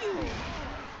did I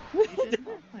You did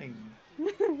nothing.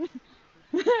 do?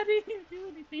 I didn't even do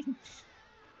anything.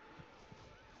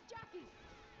 Jackie!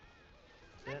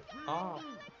 Get off,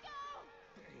 Let go!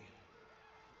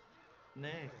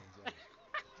 Nick.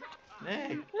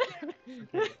 Nick.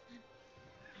 Okay.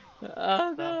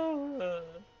 Oh That no.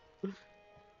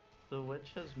 the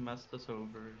witch has messed us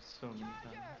over so many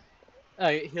times.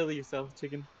 Alright, heal yourself,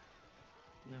 chicken.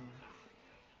 No.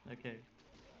 Okay.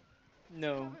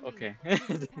 No. Cover me. Okay. I need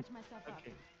to patch myself up.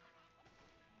 Okay.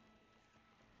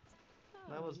 Oh,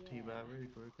 That was yeah. T-Bat. We're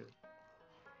good.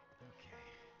 Okay.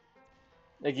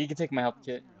 Like, you can take my help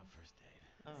kit. Real first date.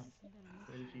 Oh, You better miss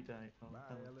where did she die? Oh, Bye,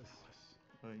 hell. Ellis.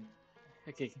 Wait.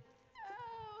 Okay.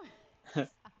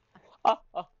 Oh.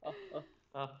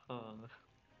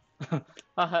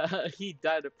 He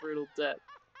died a brutal death.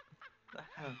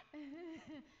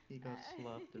 He got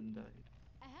slapped and died.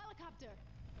 A helicopter.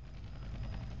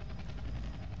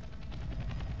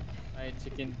 Alright,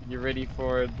 chicken, you ready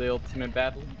for the ultimate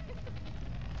battle?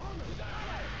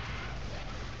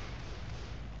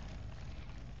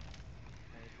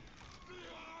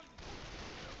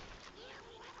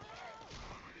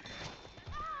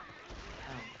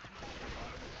 Ow.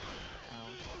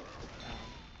 Ow. Ow.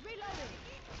 Reloading.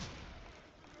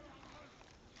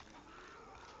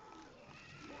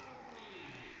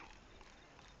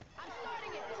 I'm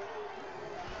starting it.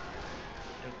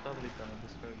 It's probably gonna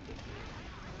discard this.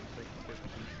 It's like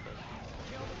 50 specials.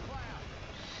 Kill the cloud.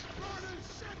 Burning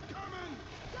shit coming!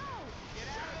 Go! Get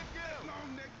out of the goo. Long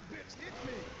neck bitch hit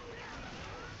me!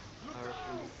 Look Power out!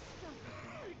 fruit.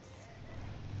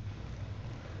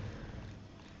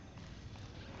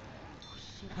 Oh,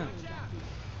 shit. I'm getting Jackie.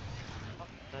 Oh,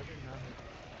 that did not hit.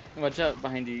 Watch out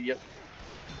behind you. Yep.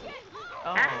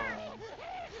 Oh.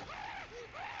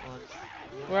 Well, it's,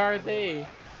 Where are they?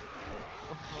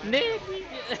 Where? Nick!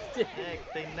 Nick,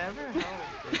 they never help.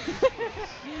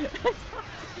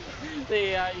 The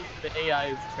AI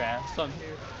is trash on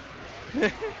here.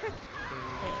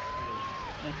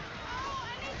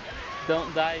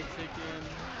 Don't die, chicken.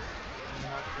 I'm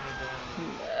not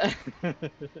gonna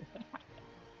die.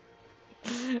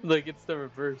 Look, it's the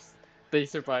reverse. They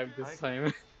survived this I-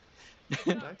 time.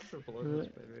 Back to blood is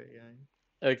better, yeah.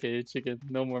 Okay, chicken,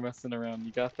 no more messing around.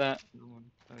 You got that? No one.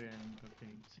 Okay,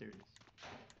 okay, serious.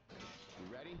 You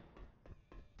ready?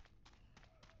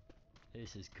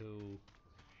 This is cool.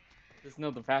 Just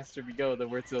know the faster we go, the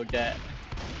worse it'll get.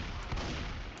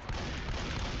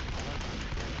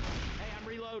 Hey, I'm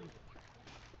reloading.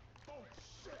 Oh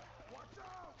shit! Watch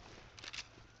out!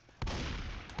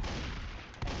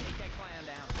 Hey, take that clown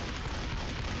down.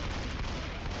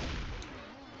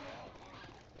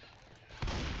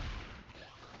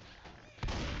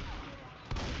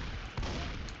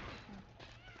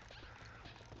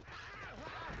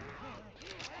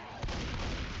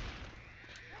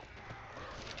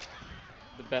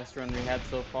 The best run we had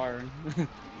so far. Most fun.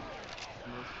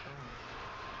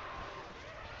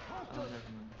 Oh,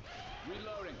 never mind.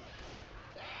 Reloading.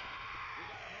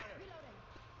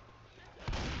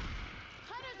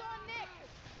 Hunter's on Nick.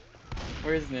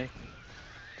 Where's Nick?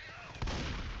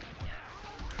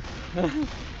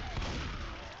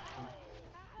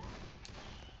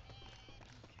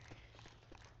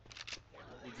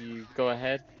 Did you go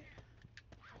ahead?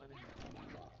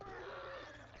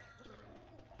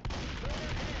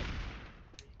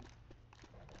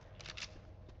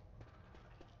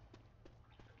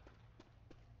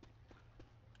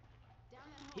 Down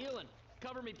that hole. Healing.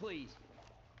 Cover me, please.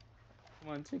 Come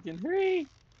on, chicken, hurry!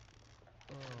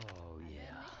 Oh, I bet yeah.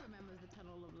 Nick remembers the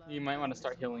Tunnel of Love. You might want to This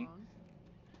start healing. long.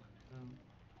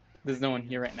 There's no one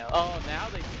here right now. Oh, now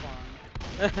they spawn.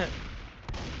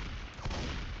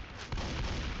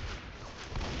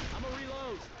 I'm a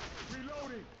reload.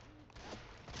 Reloading!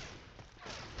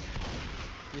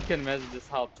 You can imagine just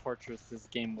how torturous this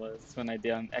game was when I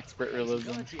did on expert Hey, some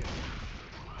realism. guns here.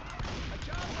 A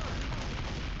chopper.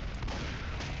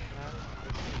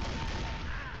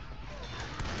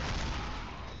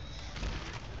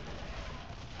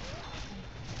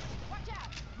 Watch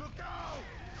out! Look out!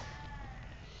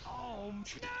 Oh,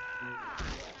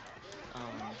 Oh,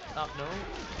 no. No.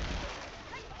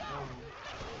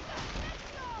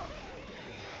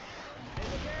 hey,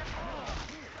 look there.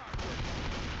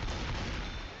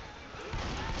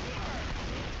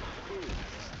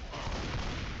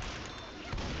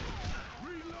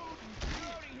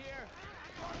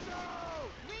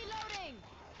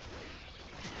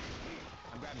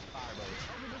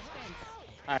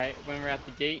 Alright, when we're at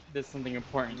the gate, there's something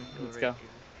important. Go Let's right go. here.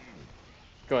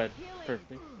 Go ahead. Healing.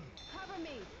 Perfect. Cover me.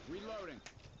 Reloading.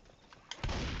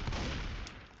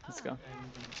 Let's go. And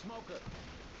Smoker.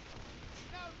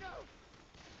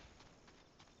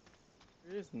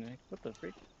 Where is Nick? What the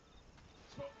freak?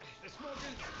 Man,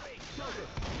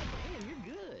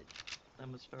 you're good.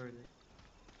 I'm a starter.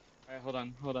 Alright, hold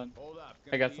on, hold on. Hold up.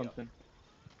 I got something.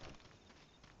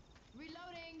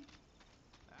 Reloading.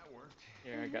 That worked.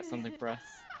 Here, I got something for us.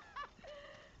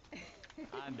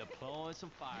 I'm deploying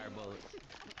some fire bullets.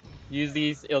 Use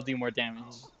these, it'll do more damage.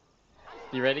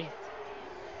 You ready?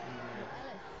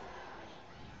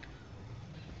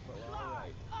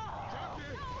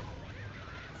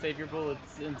 Save your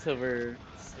bullets until we're...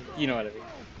 You know what I mean.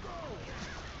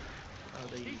 Oh,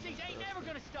 they These things ain't never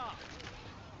gonna stop.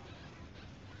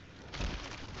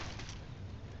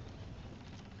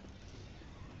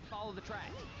 Follow the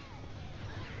tracks.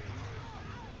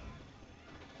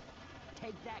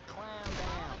 Take that clown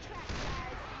down.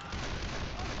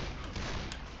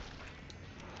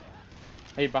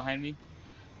 Hey, behind me.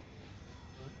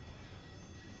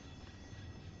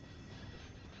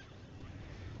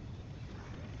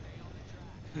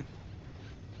 Just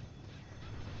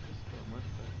got much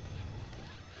better.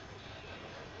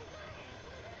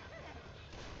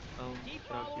 Oh, Keep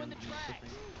shotgun following the used, I tracks.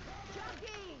 think.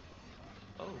 Junkie.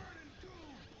 Oh,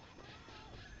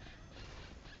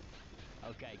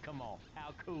 Okay, come on.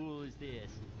 How cool is this?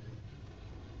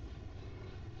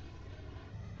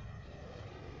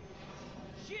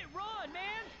 Shit, run,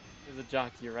 man! There's a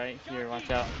jockey right here, watch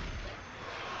out.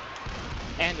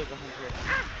 And there's a hunter.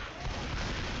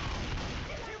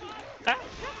 Ah!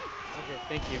 Okay,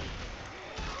 thank you.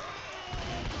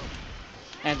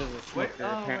 And there's a wait, smoker,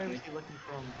 where apparently. was he looking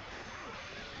from?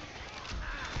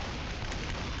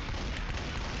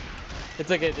 It's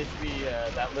okay, there should be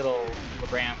that little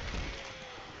ramp.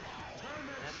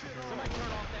 Somebody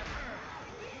turn off that.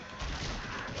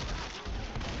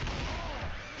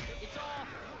 It's off.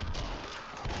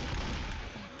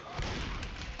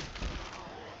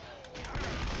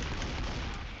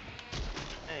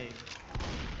 Hey.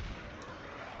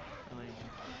 Annoying.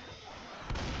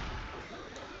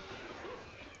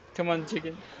 Come on,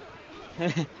 chicken.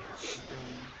 Killing.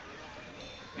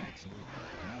 Thanks, Nick.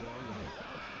 You all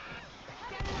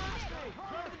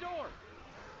right. Run to the door.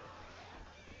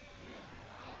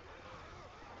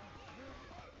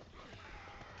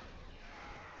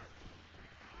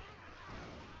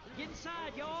 Get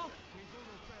inside, y'all.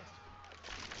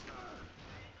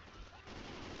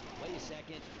 Wait a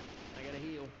second. I gotta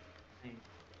heal. Hey.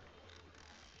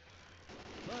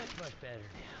 Much better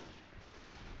now.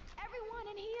 Everyone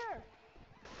in here.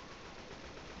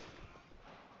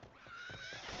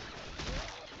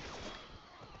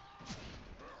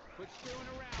 Quit screwing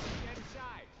around. Let's get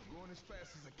inside. I'm going as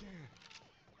fast as I can.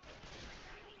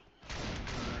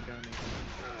 I'm not gonna make it.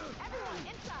 Everyone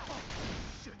inside.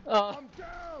 Oh, I'm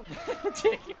down!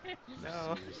 chicken.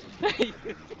 No. You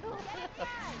all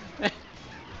right.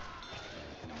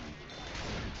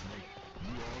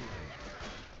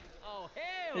 Oh,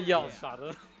 hell Y'all yeah. shot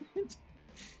him.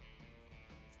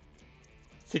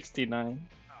 69.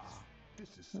 This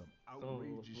is some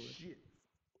outrageous boy. shit.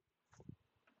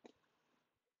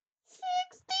 69!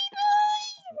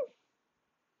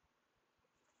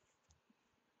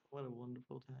 What a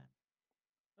wonderful time.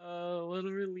 Oh, what a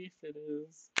relief it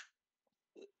is.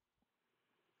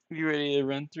 You ready to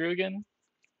run through again?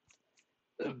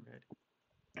 I'm ready.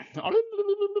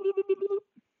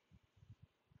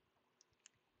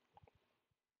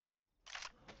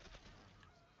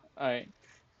 Alright.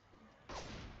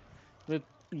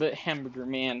 Let Hamburger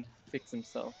Man fix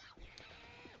himself.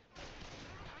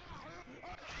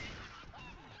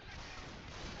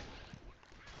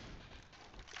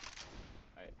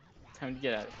 Alright, time to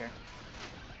get out of here.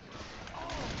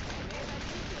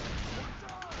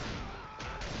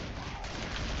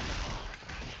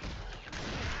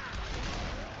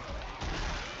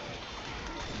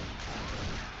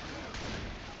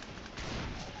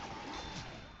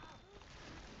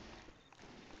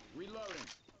 Reloading.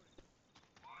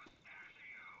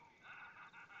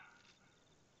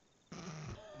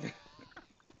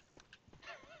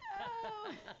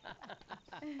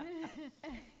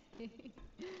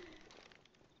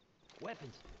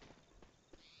 Weapons.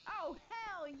 Oh,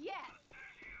 hell yes.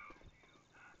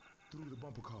 Through the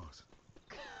bumper cars.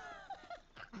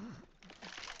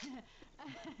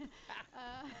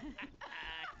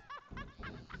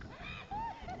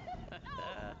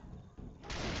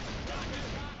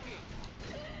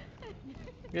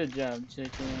 Good job,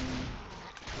 chicken.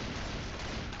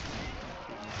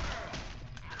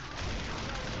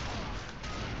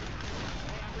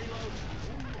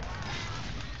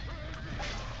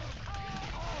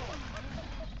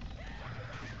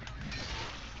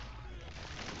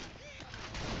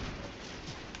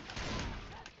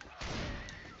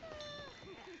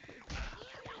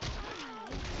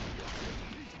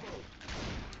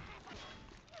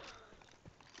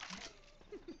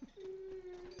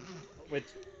 Which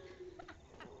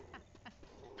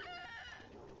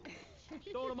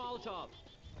Throwing a Molotov.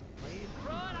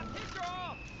 Run! I pissed her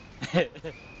off.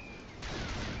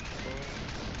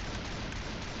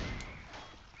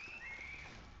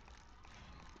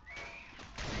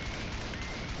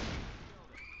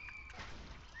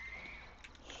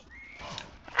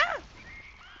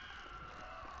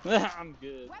 I'm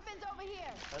good. Weapons over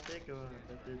here. That did go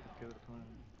to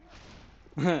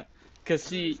plan. Cause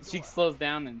she slows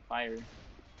down and fire.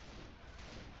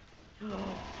 We climb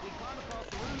across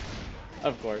the roof.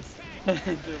 Of course.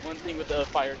 The one thing with the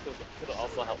fire could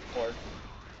also help for. I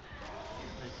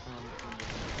saw him from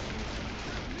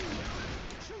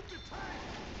Shoot the tank!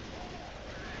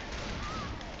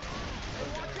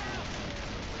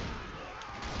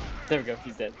 There we go.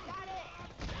 He's dead. Got it.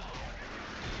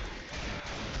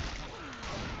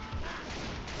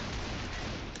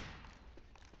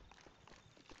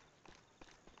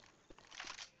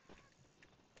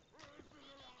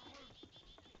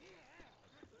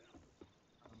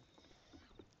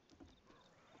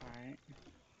 All right.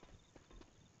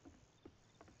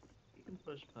 You can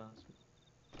push past me.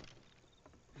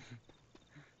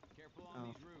 Careful on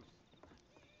these roofs.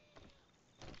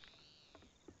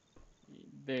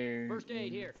 There First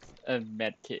aid is here. a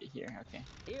med kit here. Okay.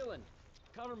 Healing.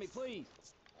 Cover me, please.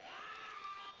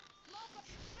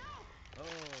 Oh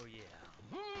yeah.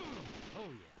 Oh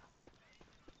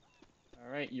yeah.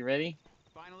 All right. You ready?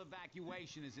 Final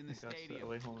evacuation is in the I got stadium.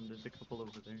 away home. There's a couple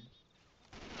over there.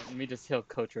 Let me just heal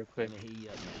Coach real quick. Gonna heat you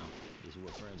up now. This is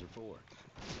what friends are for.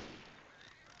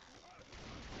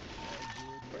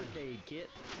 First aid kit.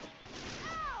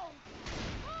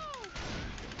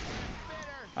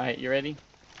 All right. You ready?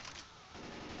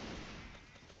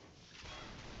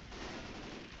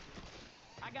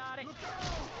 I got it.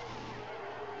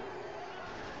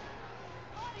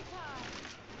 Party time.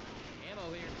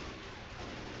 Ammo here.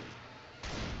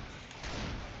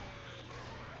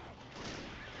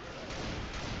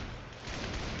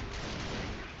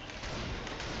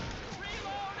 Reloading!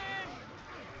 Reloading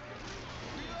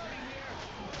here.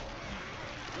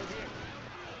 Look here.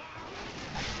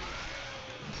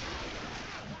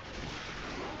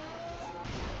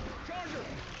 Charger!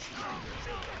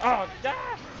 Oh,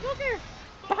 God! Look here!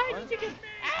 Behind you, chicken!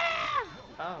 Ah!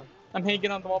 Oh, I'm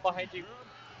hanging on the wall behind you.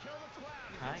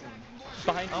 hang on.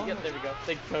 Behind you. Oh. Yep, there we go.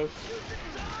 Thank you, Coach.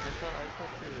 I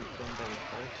thought you were going by the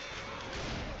side.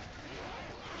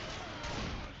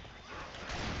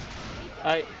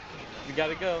 Alright, we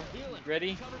gotta go. Healing.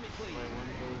 Ready? Cover me, please. Wait, one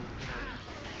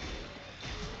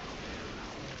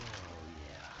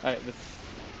go. Alright, let's.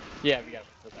 Yeah, we gotta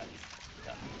wait for that.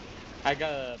 Yeah. I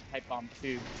got a pipe bomb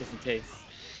too, just in case.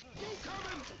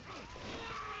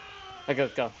 Okay,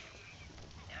 let's go.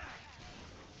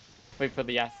 Wait for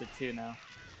the acid too now.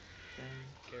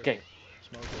 Okay. Okay.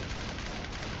 Smoke it.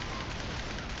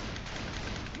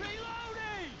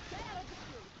 Reloading!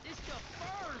 This stuff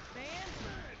burns, man!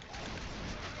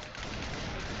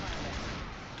 Take your time, man.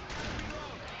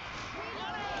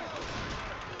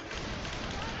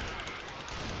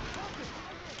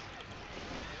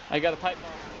 I got a pipe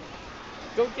bomb.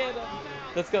 Go get him!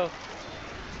 Let's go.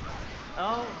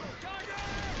 Oh!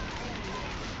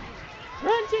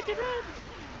 Run, chicken, run!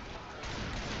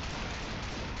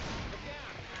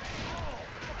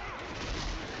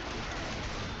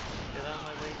 Get out of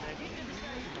my way, Nick.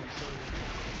 I'm sorry.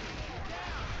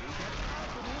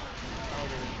 Oh,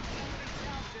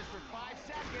 Just for 5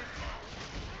 seconds.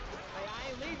 Hey, I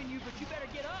ain't leaving you, but you better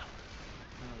get up.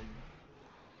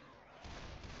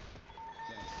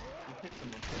 you picked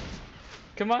him up.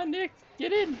 Come on, Nick,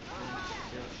 get in! Yeah.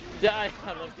 Yeah,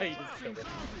 I love how you just killed him.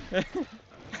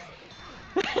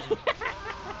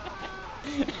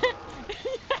 You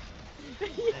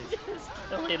just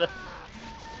killed him.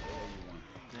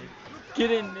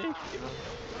 Get in, Nick. Don't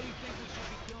you think we should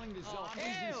be killing the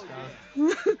zombies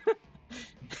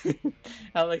instead?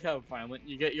 I like how violent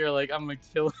you get. You're like, I'm gonna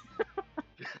kill him.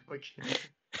 Okay.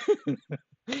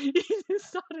 You just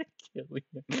started killing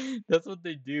him. That's what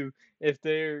they do. If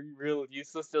they're real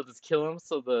useless, they'll just kill him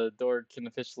so the door can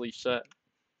officially shut.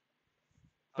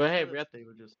 But hey, if they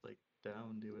were just like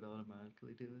down, they would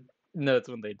automatically do it. no, it's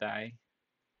when they die.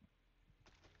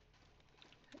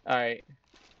 Alright.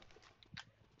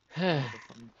 That's the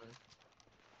fun part.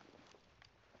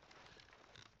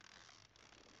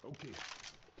 Okay,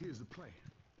 here's the plan.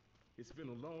 It's been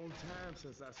a long time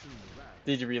since I seen the ride.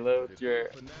 Did you reload your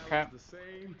crap? The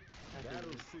same,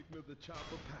 that'll signal the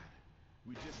chopper pilot.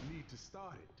 We just need to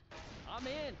start it. I'm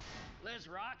in. Let's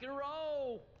rock and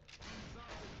roll.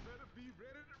 Zombies better be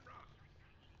ready to rock.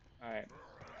 Alright.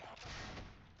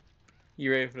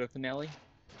 You ready for the finale?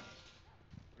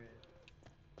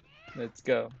 Let's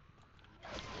go.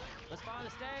 Let's find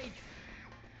the stage.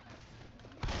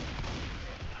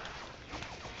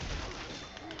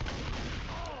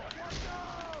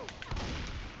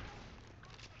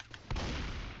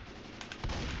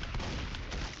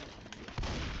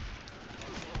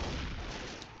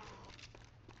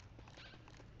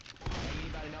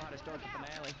 Anybody know how to start the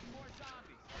finale? More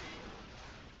zombies.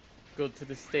 Go to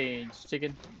the stage,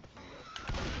 chicken.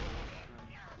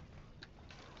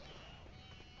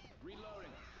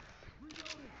 Reloading.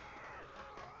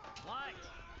 Light.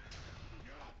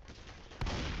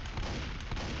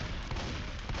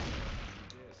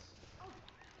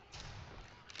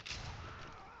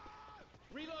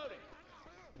 Reloading.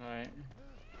 All right.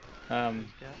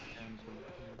 Those gas cans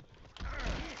over here.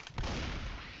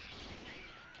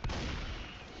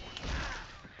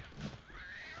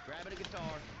 Grabbing a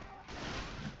guitar.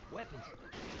 Weapons.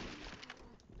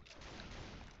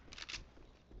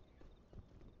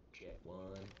 Check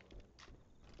one.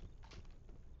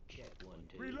 Check 1,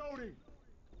 2. Reloading.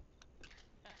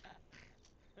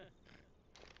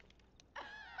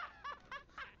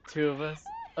 Two of us,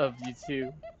 of you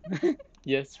two.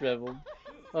 Yes, Rebel.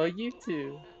 Oh, you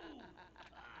two.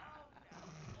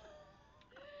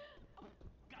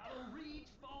 Gotta reach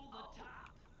for the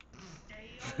top.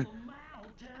 Stay on the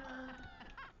mountain.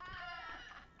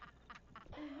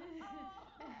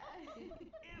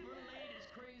 Every lady's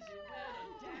crazy when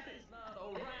her daddy's not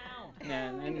around.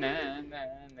 Na na na na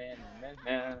na na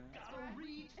na. Gotta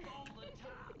reach for the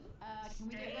top. Can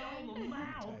we Stay get on the going?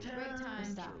 mountain. Break time.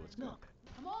 Stop. Look.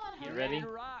 Come on, Get hurry ready? ready to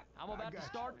rock. I'm about to got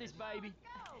start you. this baby.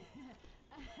 Go.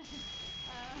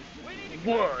 We need to One,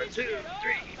 crank this two, shit up,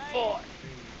 three, baby. 4.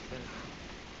 3, 6.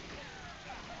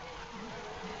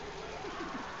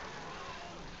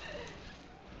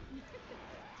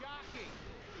 Jockey.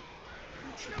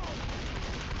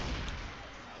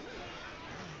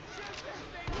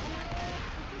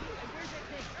 Hey, where's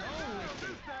that thing going with you?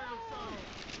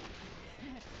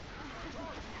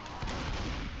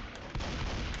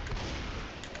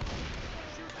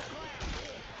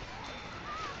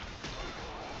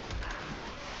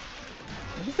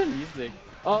 What is the music?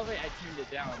 Oh wait, I turned it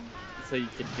down so you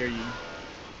could hear you.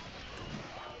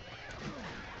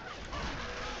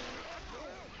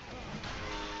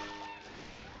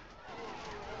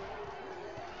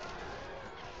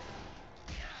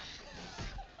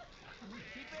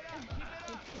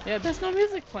 Yeah, there's no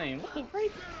music playing. What the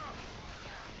freak?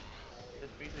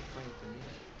 There's music playing for me.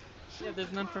 Yeah,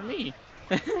 there's none for me.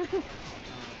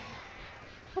 Um,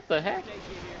 What the heck? Stage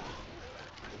get here.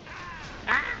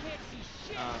 Ah! Can't see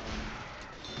shit.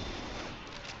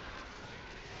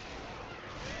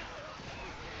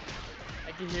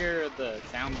 I can hear the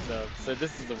sounds of, so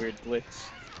this is a weird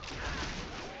glitch.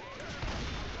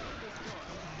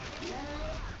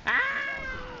 Ah!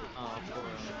 oh,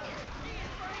 poor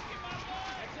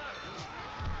Heads up.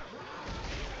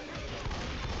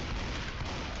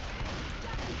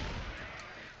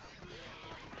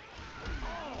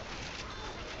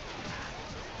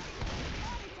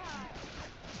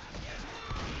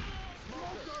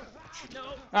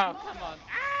 No. Oh, come on.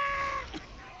 Ah!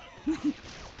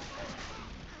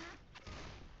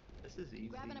 This is easy.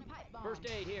 Grabbing a pipe bomb. First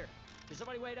aid here. Can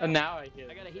somebody wait up? And now I hear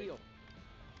I gotta music. heal.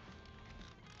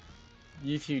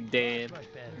 You two dead.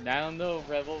 Much better. I don't know,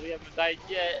 Rebel. We haven't died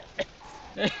yet.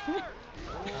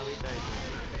 Oh, we died right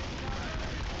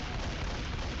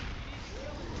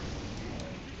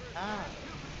Ah!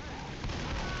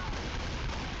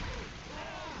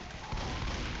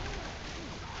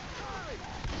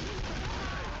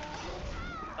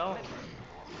 Oh!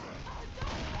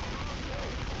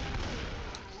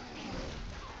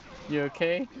 You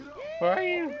okay? Where are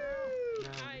you? No.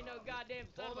 I ain't no goddamn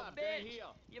son Hold of a up, gotta bitch.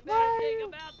 heal. You better think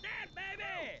about that,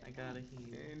 baby. I gotta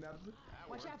heal. Ain't nothing.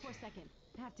 Watch out for a second.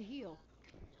 I have to heal.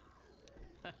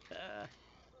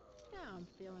 Now I'm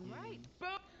feeling right.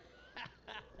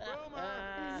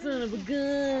 Boomer. Son of a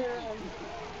gun!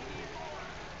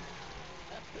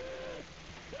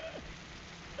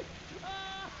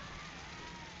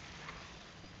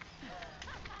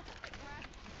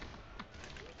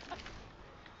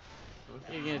 Look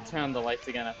at You're that. gonna turn on the lights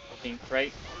again, I think,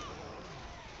 right?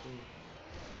 Ooh.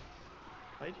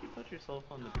 Why'd you put yourself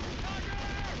on the beer?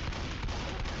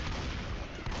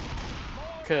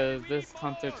 Cause this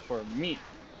hunter's for me.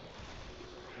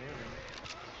 Really?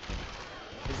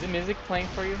 Is the music playing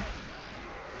for you?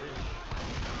 It is.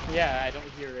 Yeah, I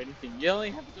don't hear anything. You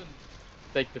only have to,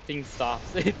 like, the thing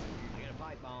stops. I got a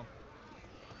pipe bomb.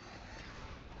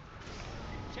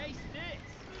 Chase this.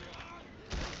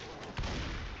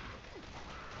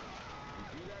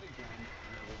 Do that again,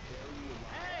 and I will bury you.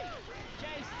 Hey,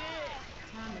 chase this.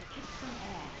 Time to kick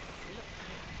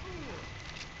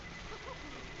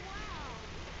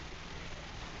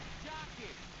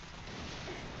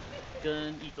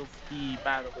gun equals speed,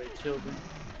 by the way, children.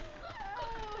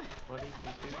 What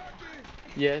equals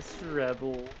who? Yes,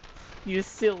 Rebel. You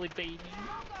silly baby.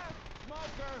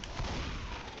 Smoker!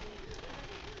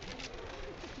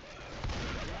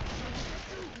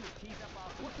 Keys up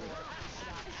off the floor.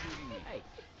 Stop shooting me. Hey,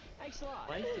 thanks a lot.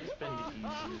 Why is this been the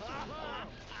easiest of all?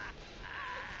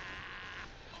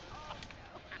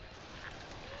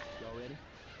 Y'all ready?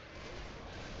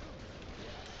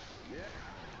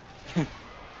 Yeah.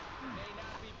 May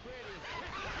not be pretty.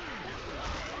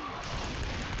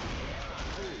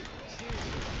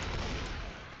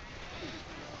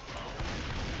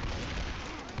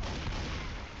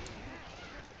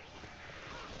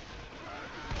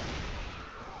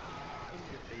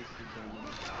 Your faces are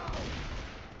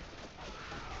nice.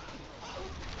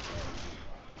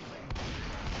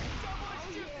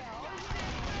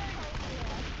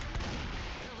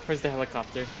 Where's the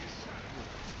helicopter?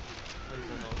 What is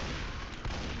the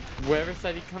hell? Wherever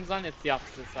side he comes on, it's the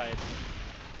opposite side.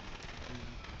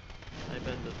 I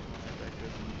bet this one has better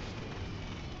than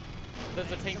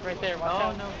There's a tank right there, watch Oh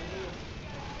out. no! I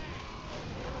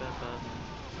bet that one.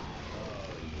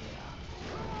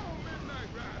 Midnight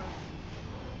Rider.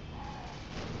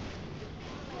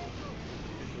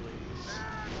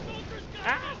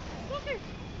 Ah! Smoker!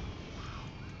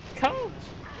 Coach!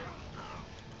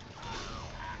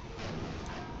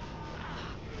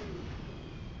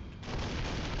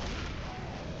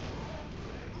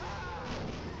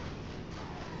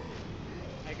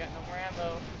 I got no more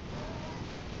ammo.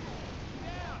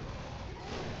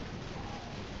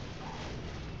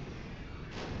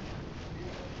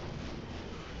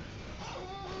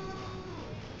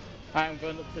 I'm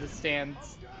going up to the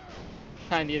stands.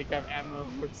 I need to grab ammo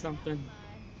or something.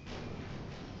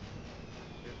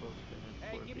 They're both dead.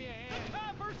 Hey, Poor give me a baby. hand.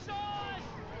 Copper sauce!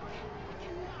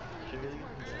 Should really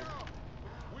isn't dead.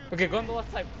 Okay, go on the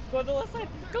left side. Go on the left side.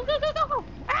 Go, go, go, go, go!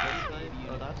 Ah! Left side?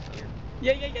 Oh, that side.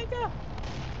 Yeah, yeah, yeah, yeah.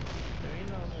 Very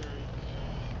no hurry.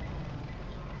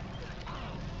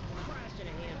 Crashed in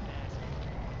a handbasket.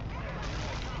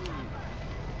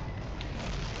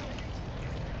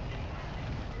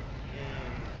 Yay,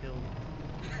 killed.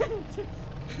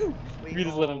 We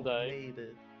just let him all die. made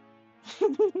it.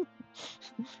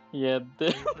 Yeah,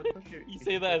 You should put your, you you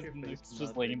say should that put as your face Nuke's in just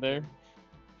that laying picture. there.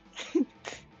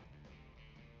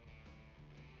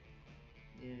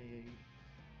 Yay.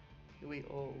 We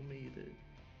all made it.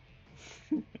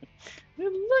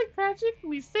 Look, Patrick,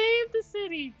 we saved the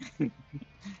city.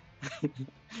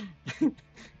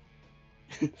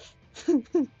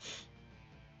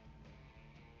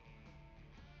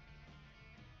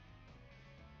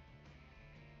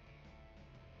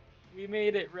 We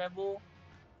made it, Rebel.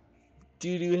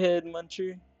 Doo-doo head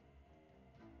muncher.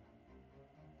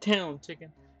 Tell him,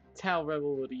 chicken. Tell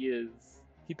Rebel what he is.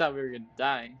 He thought we were gonna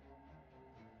die.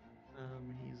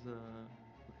 He's oh,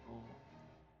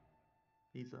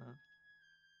 he's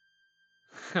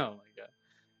Oh my god.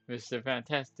 Mr.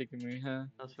 Fantastic in me, huh?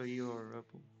 that's why you are a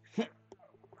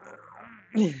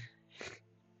rebel.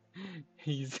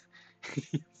 he's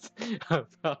about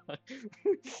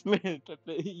man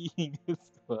Pepe eating his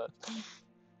butt.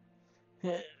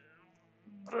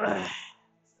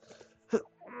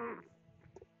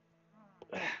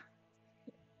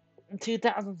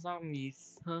 2,000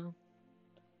 zombies, huh?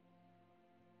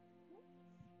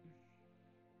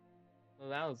 Well,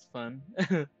 that was fun.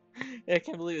 I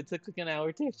can't believe it took like an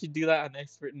hour to actually do that on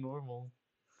expert normal.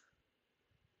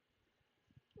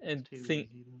 And Too think,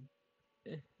 easy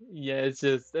then. yeah, it's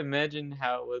just imagine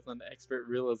how it was on expert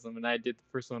realism, and I did the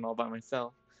first one all by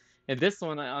myself. And this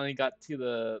one, I only got to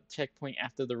the checkpoint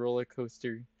after the roller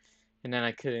coaster, and then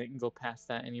I couldn't go past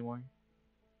that anymore.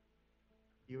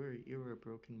 You were a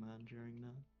broken man during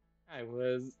that. I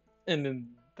was, and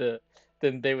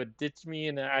then they would ditch me,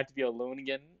 and then I had to be alone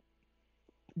again.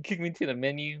 Kick me to the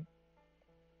menu.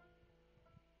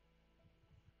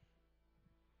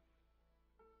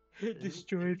 It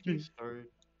destroyed me.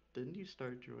 Didn't you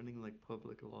start joining like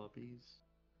public lobbies?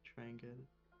 Try and get it?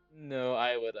 No,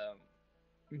 I would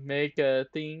make a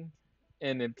thing,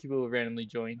 and then people would randomly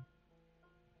join.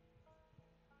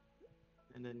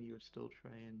 And then you would still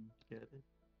try and get it.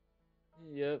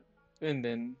 Yep, and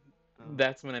then Oh.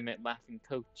 that's when I met Laughing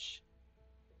Coach.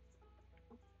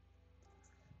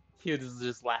 He was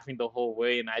just laughing the whole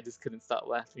way, and I just couldn't stop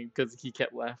laughing because he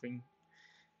kept laughing.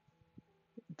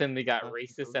 Then they got Laughing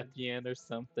racist Coach? at the end or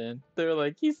something. They were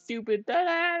like, "He's stupid." Da,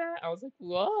 da, da. I was like,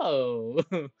 "Whoa!"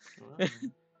 Wow.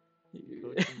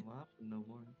 Coach ain't laughing no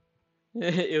more.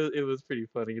 it was pretty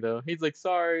funny though. He's like,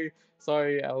 "Sorry,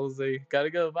 sorry, I was like,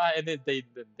 gotta go bye," and then they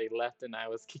left, and I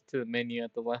was kicked to the menu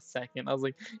at the last second. I was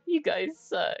like, "You guys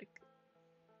suck."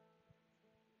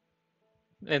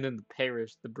 And then the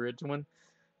parish, the bridge one,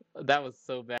 that was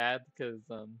so bad because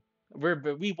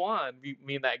but we won.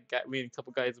 Me and that guy, me and a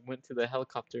couple guys went to the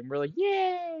helicopter and we're like,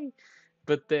 yay!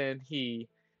 But then he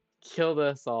killed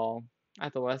us all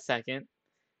at the last second,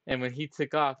 and when he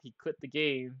took off, he quit the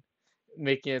game,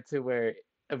 making it to where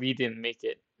we didn't make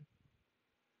it.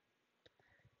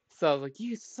 So I was like,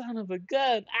 "You son of a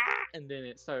gun!" Ah! And then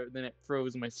it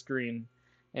froze my screen,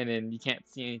 and then you can't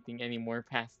see anything anymore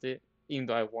past it, even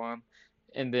though I won.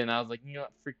 And then I was like, "You know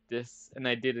what? Freak this!" And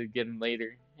I did it again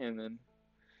later, and then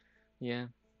yeah,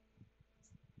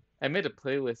 I made a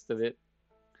playlist of it.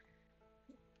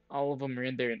 All of them are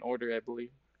in there in order, I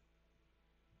believe.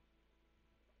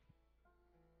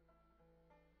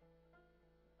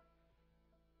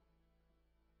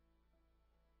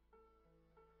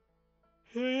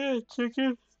 Yeah,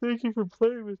 chicken. Thank you for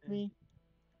playing with And me.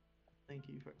 thank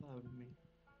you for allowing me.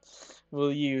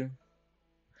 Will you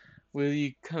will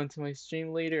you come to my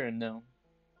stream later or no?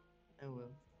 I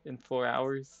will. In 4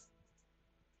 hours?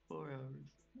 4 hours.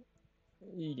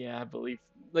 Yeah, I believe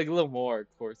like a little more,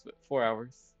 of course, but 4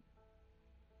 hours.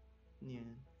 Yeah.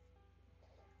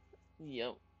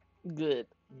 Yep. Good.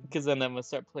 Yeah. Because then I'm gonna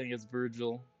start playing as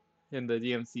Virgil in the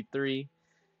DMC 3.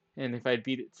 And if I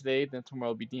beat it today, then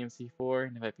tomorrow will be DMC 4.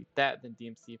 And if I beat that, then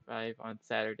DMC 5 on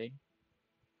Saturday.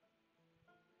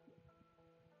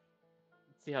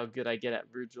 See how good I get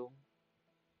at Virgil.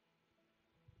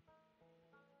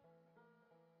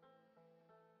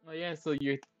 Oh yeah, so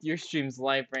your stream's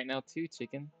live right now too,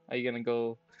 chicken. Are you gonna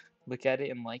go look at it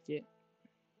and like it?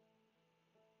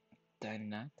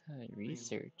 Dynata Stream.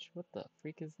 research. What the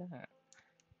freak is that?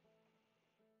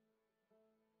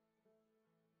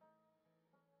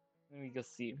 Let me go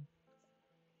see.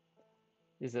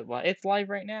 Is it live? It's live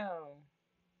right now.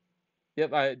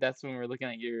 Yep, that's when we're looking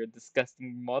at your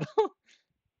disgusting model.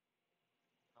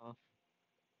 Off.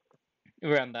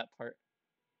 Around that part.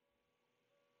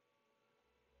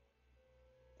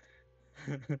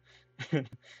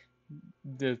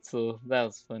 Dude, so that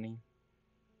was funny.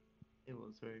 It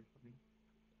was very funny.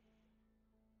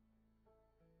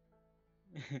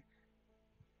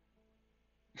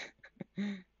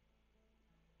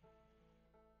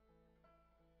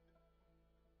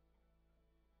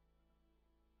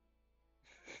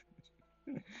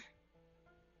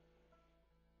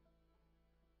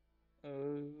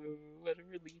 Oh, what a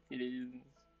relief it is.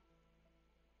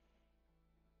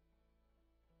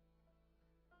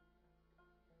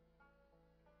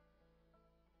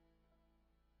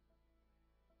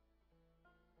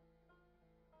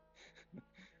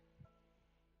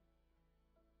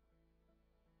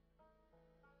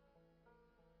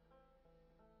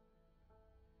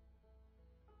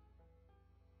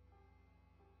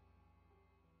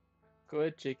 Go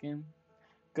ahead, chicken.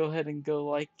 Go ahead and go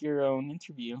like your own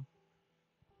interview.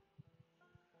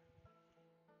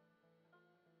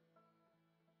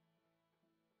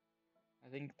 I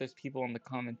think there's people in the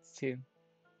comments too.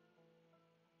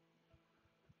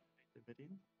 The video?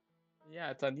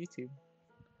 Yeah, it's on YouTube.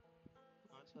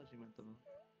 Oh, I thought you meant the.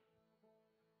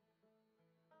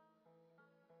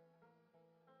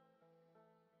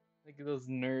 Look at those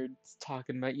nerds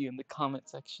talking about you in the comment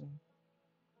section.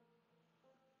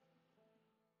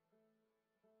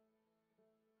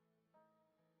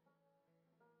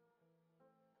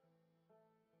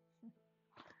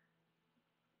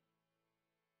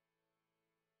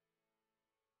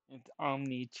 It's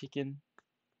Omni Chicken.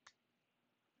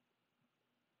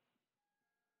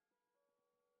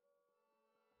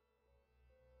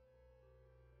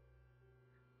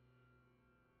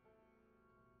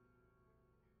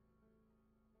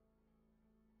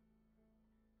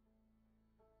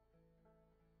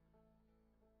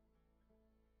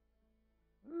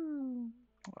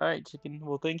 Alright, chicken.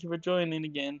 Well, thank you for joining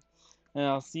again. And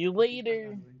I'll see you Thank you for later.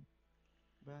 having me.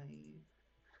 Bye.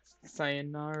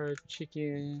 Sayonara,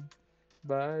 chicken.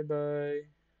 Bye bye.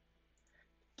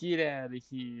 Get out of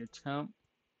here, chump.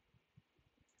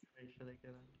 Where should I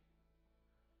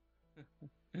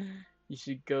get You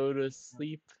should go to out?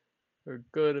 sleep or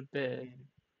go to I bed. can't.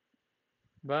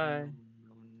 Bye.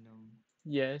 No, no, no.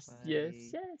 Yes, yes,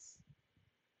 Bye. yes.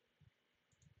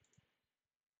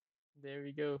 There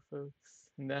we go, folks.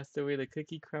 And that's the way the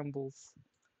cookie crumbles.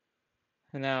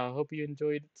 And now I hope you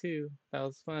enjoyed it too. That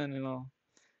was fun and all.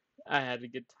 I had a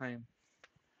good time.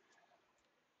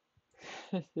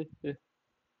 What the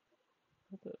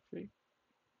freak?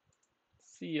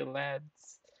 See you,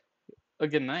 lads. A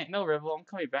good night. No, Rebel, I'm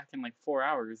coming back in like 4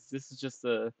 hours. This is just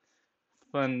a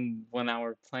fun 1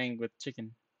 hour playing with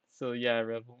chicken. So yeah,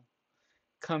 Rebel.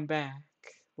 Come back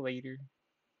later.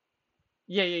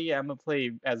 Yeah. I'm gonna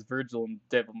play as Virgil and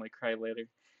Devil May Cry later.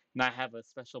 And I have a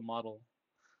special model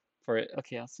for it.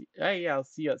 Okay, I'll see. Yeah, I'll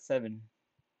see you at 7.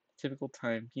 Typical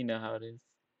time. You know how it is.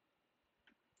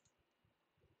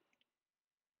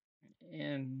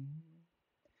 And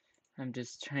I'm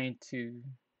just trying to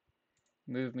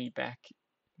move me back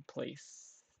in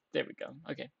place. There we go.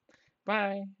 Okay.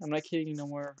 Bye. I'm not kidding you no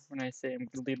more when I say I'm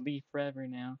gonna leave forever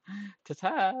now.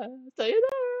 Ta-ta. Sayonara.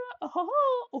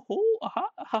 Oh, oh, aha,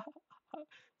 aha, aha.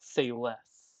 Say less.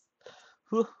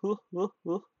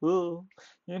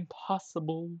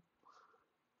 Impossible.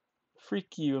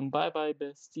 Freak you and bye bye,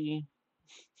 bestie.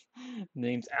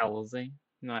 Name's Owlsy,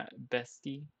 not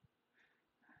bestie.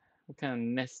 What kind of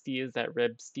nesty is that,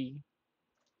 Rebsty?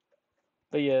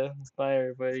 But yeah, bye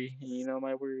everybody. And you know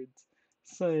my words.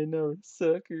 Sayonara,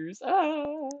 suckers.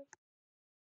 Ah!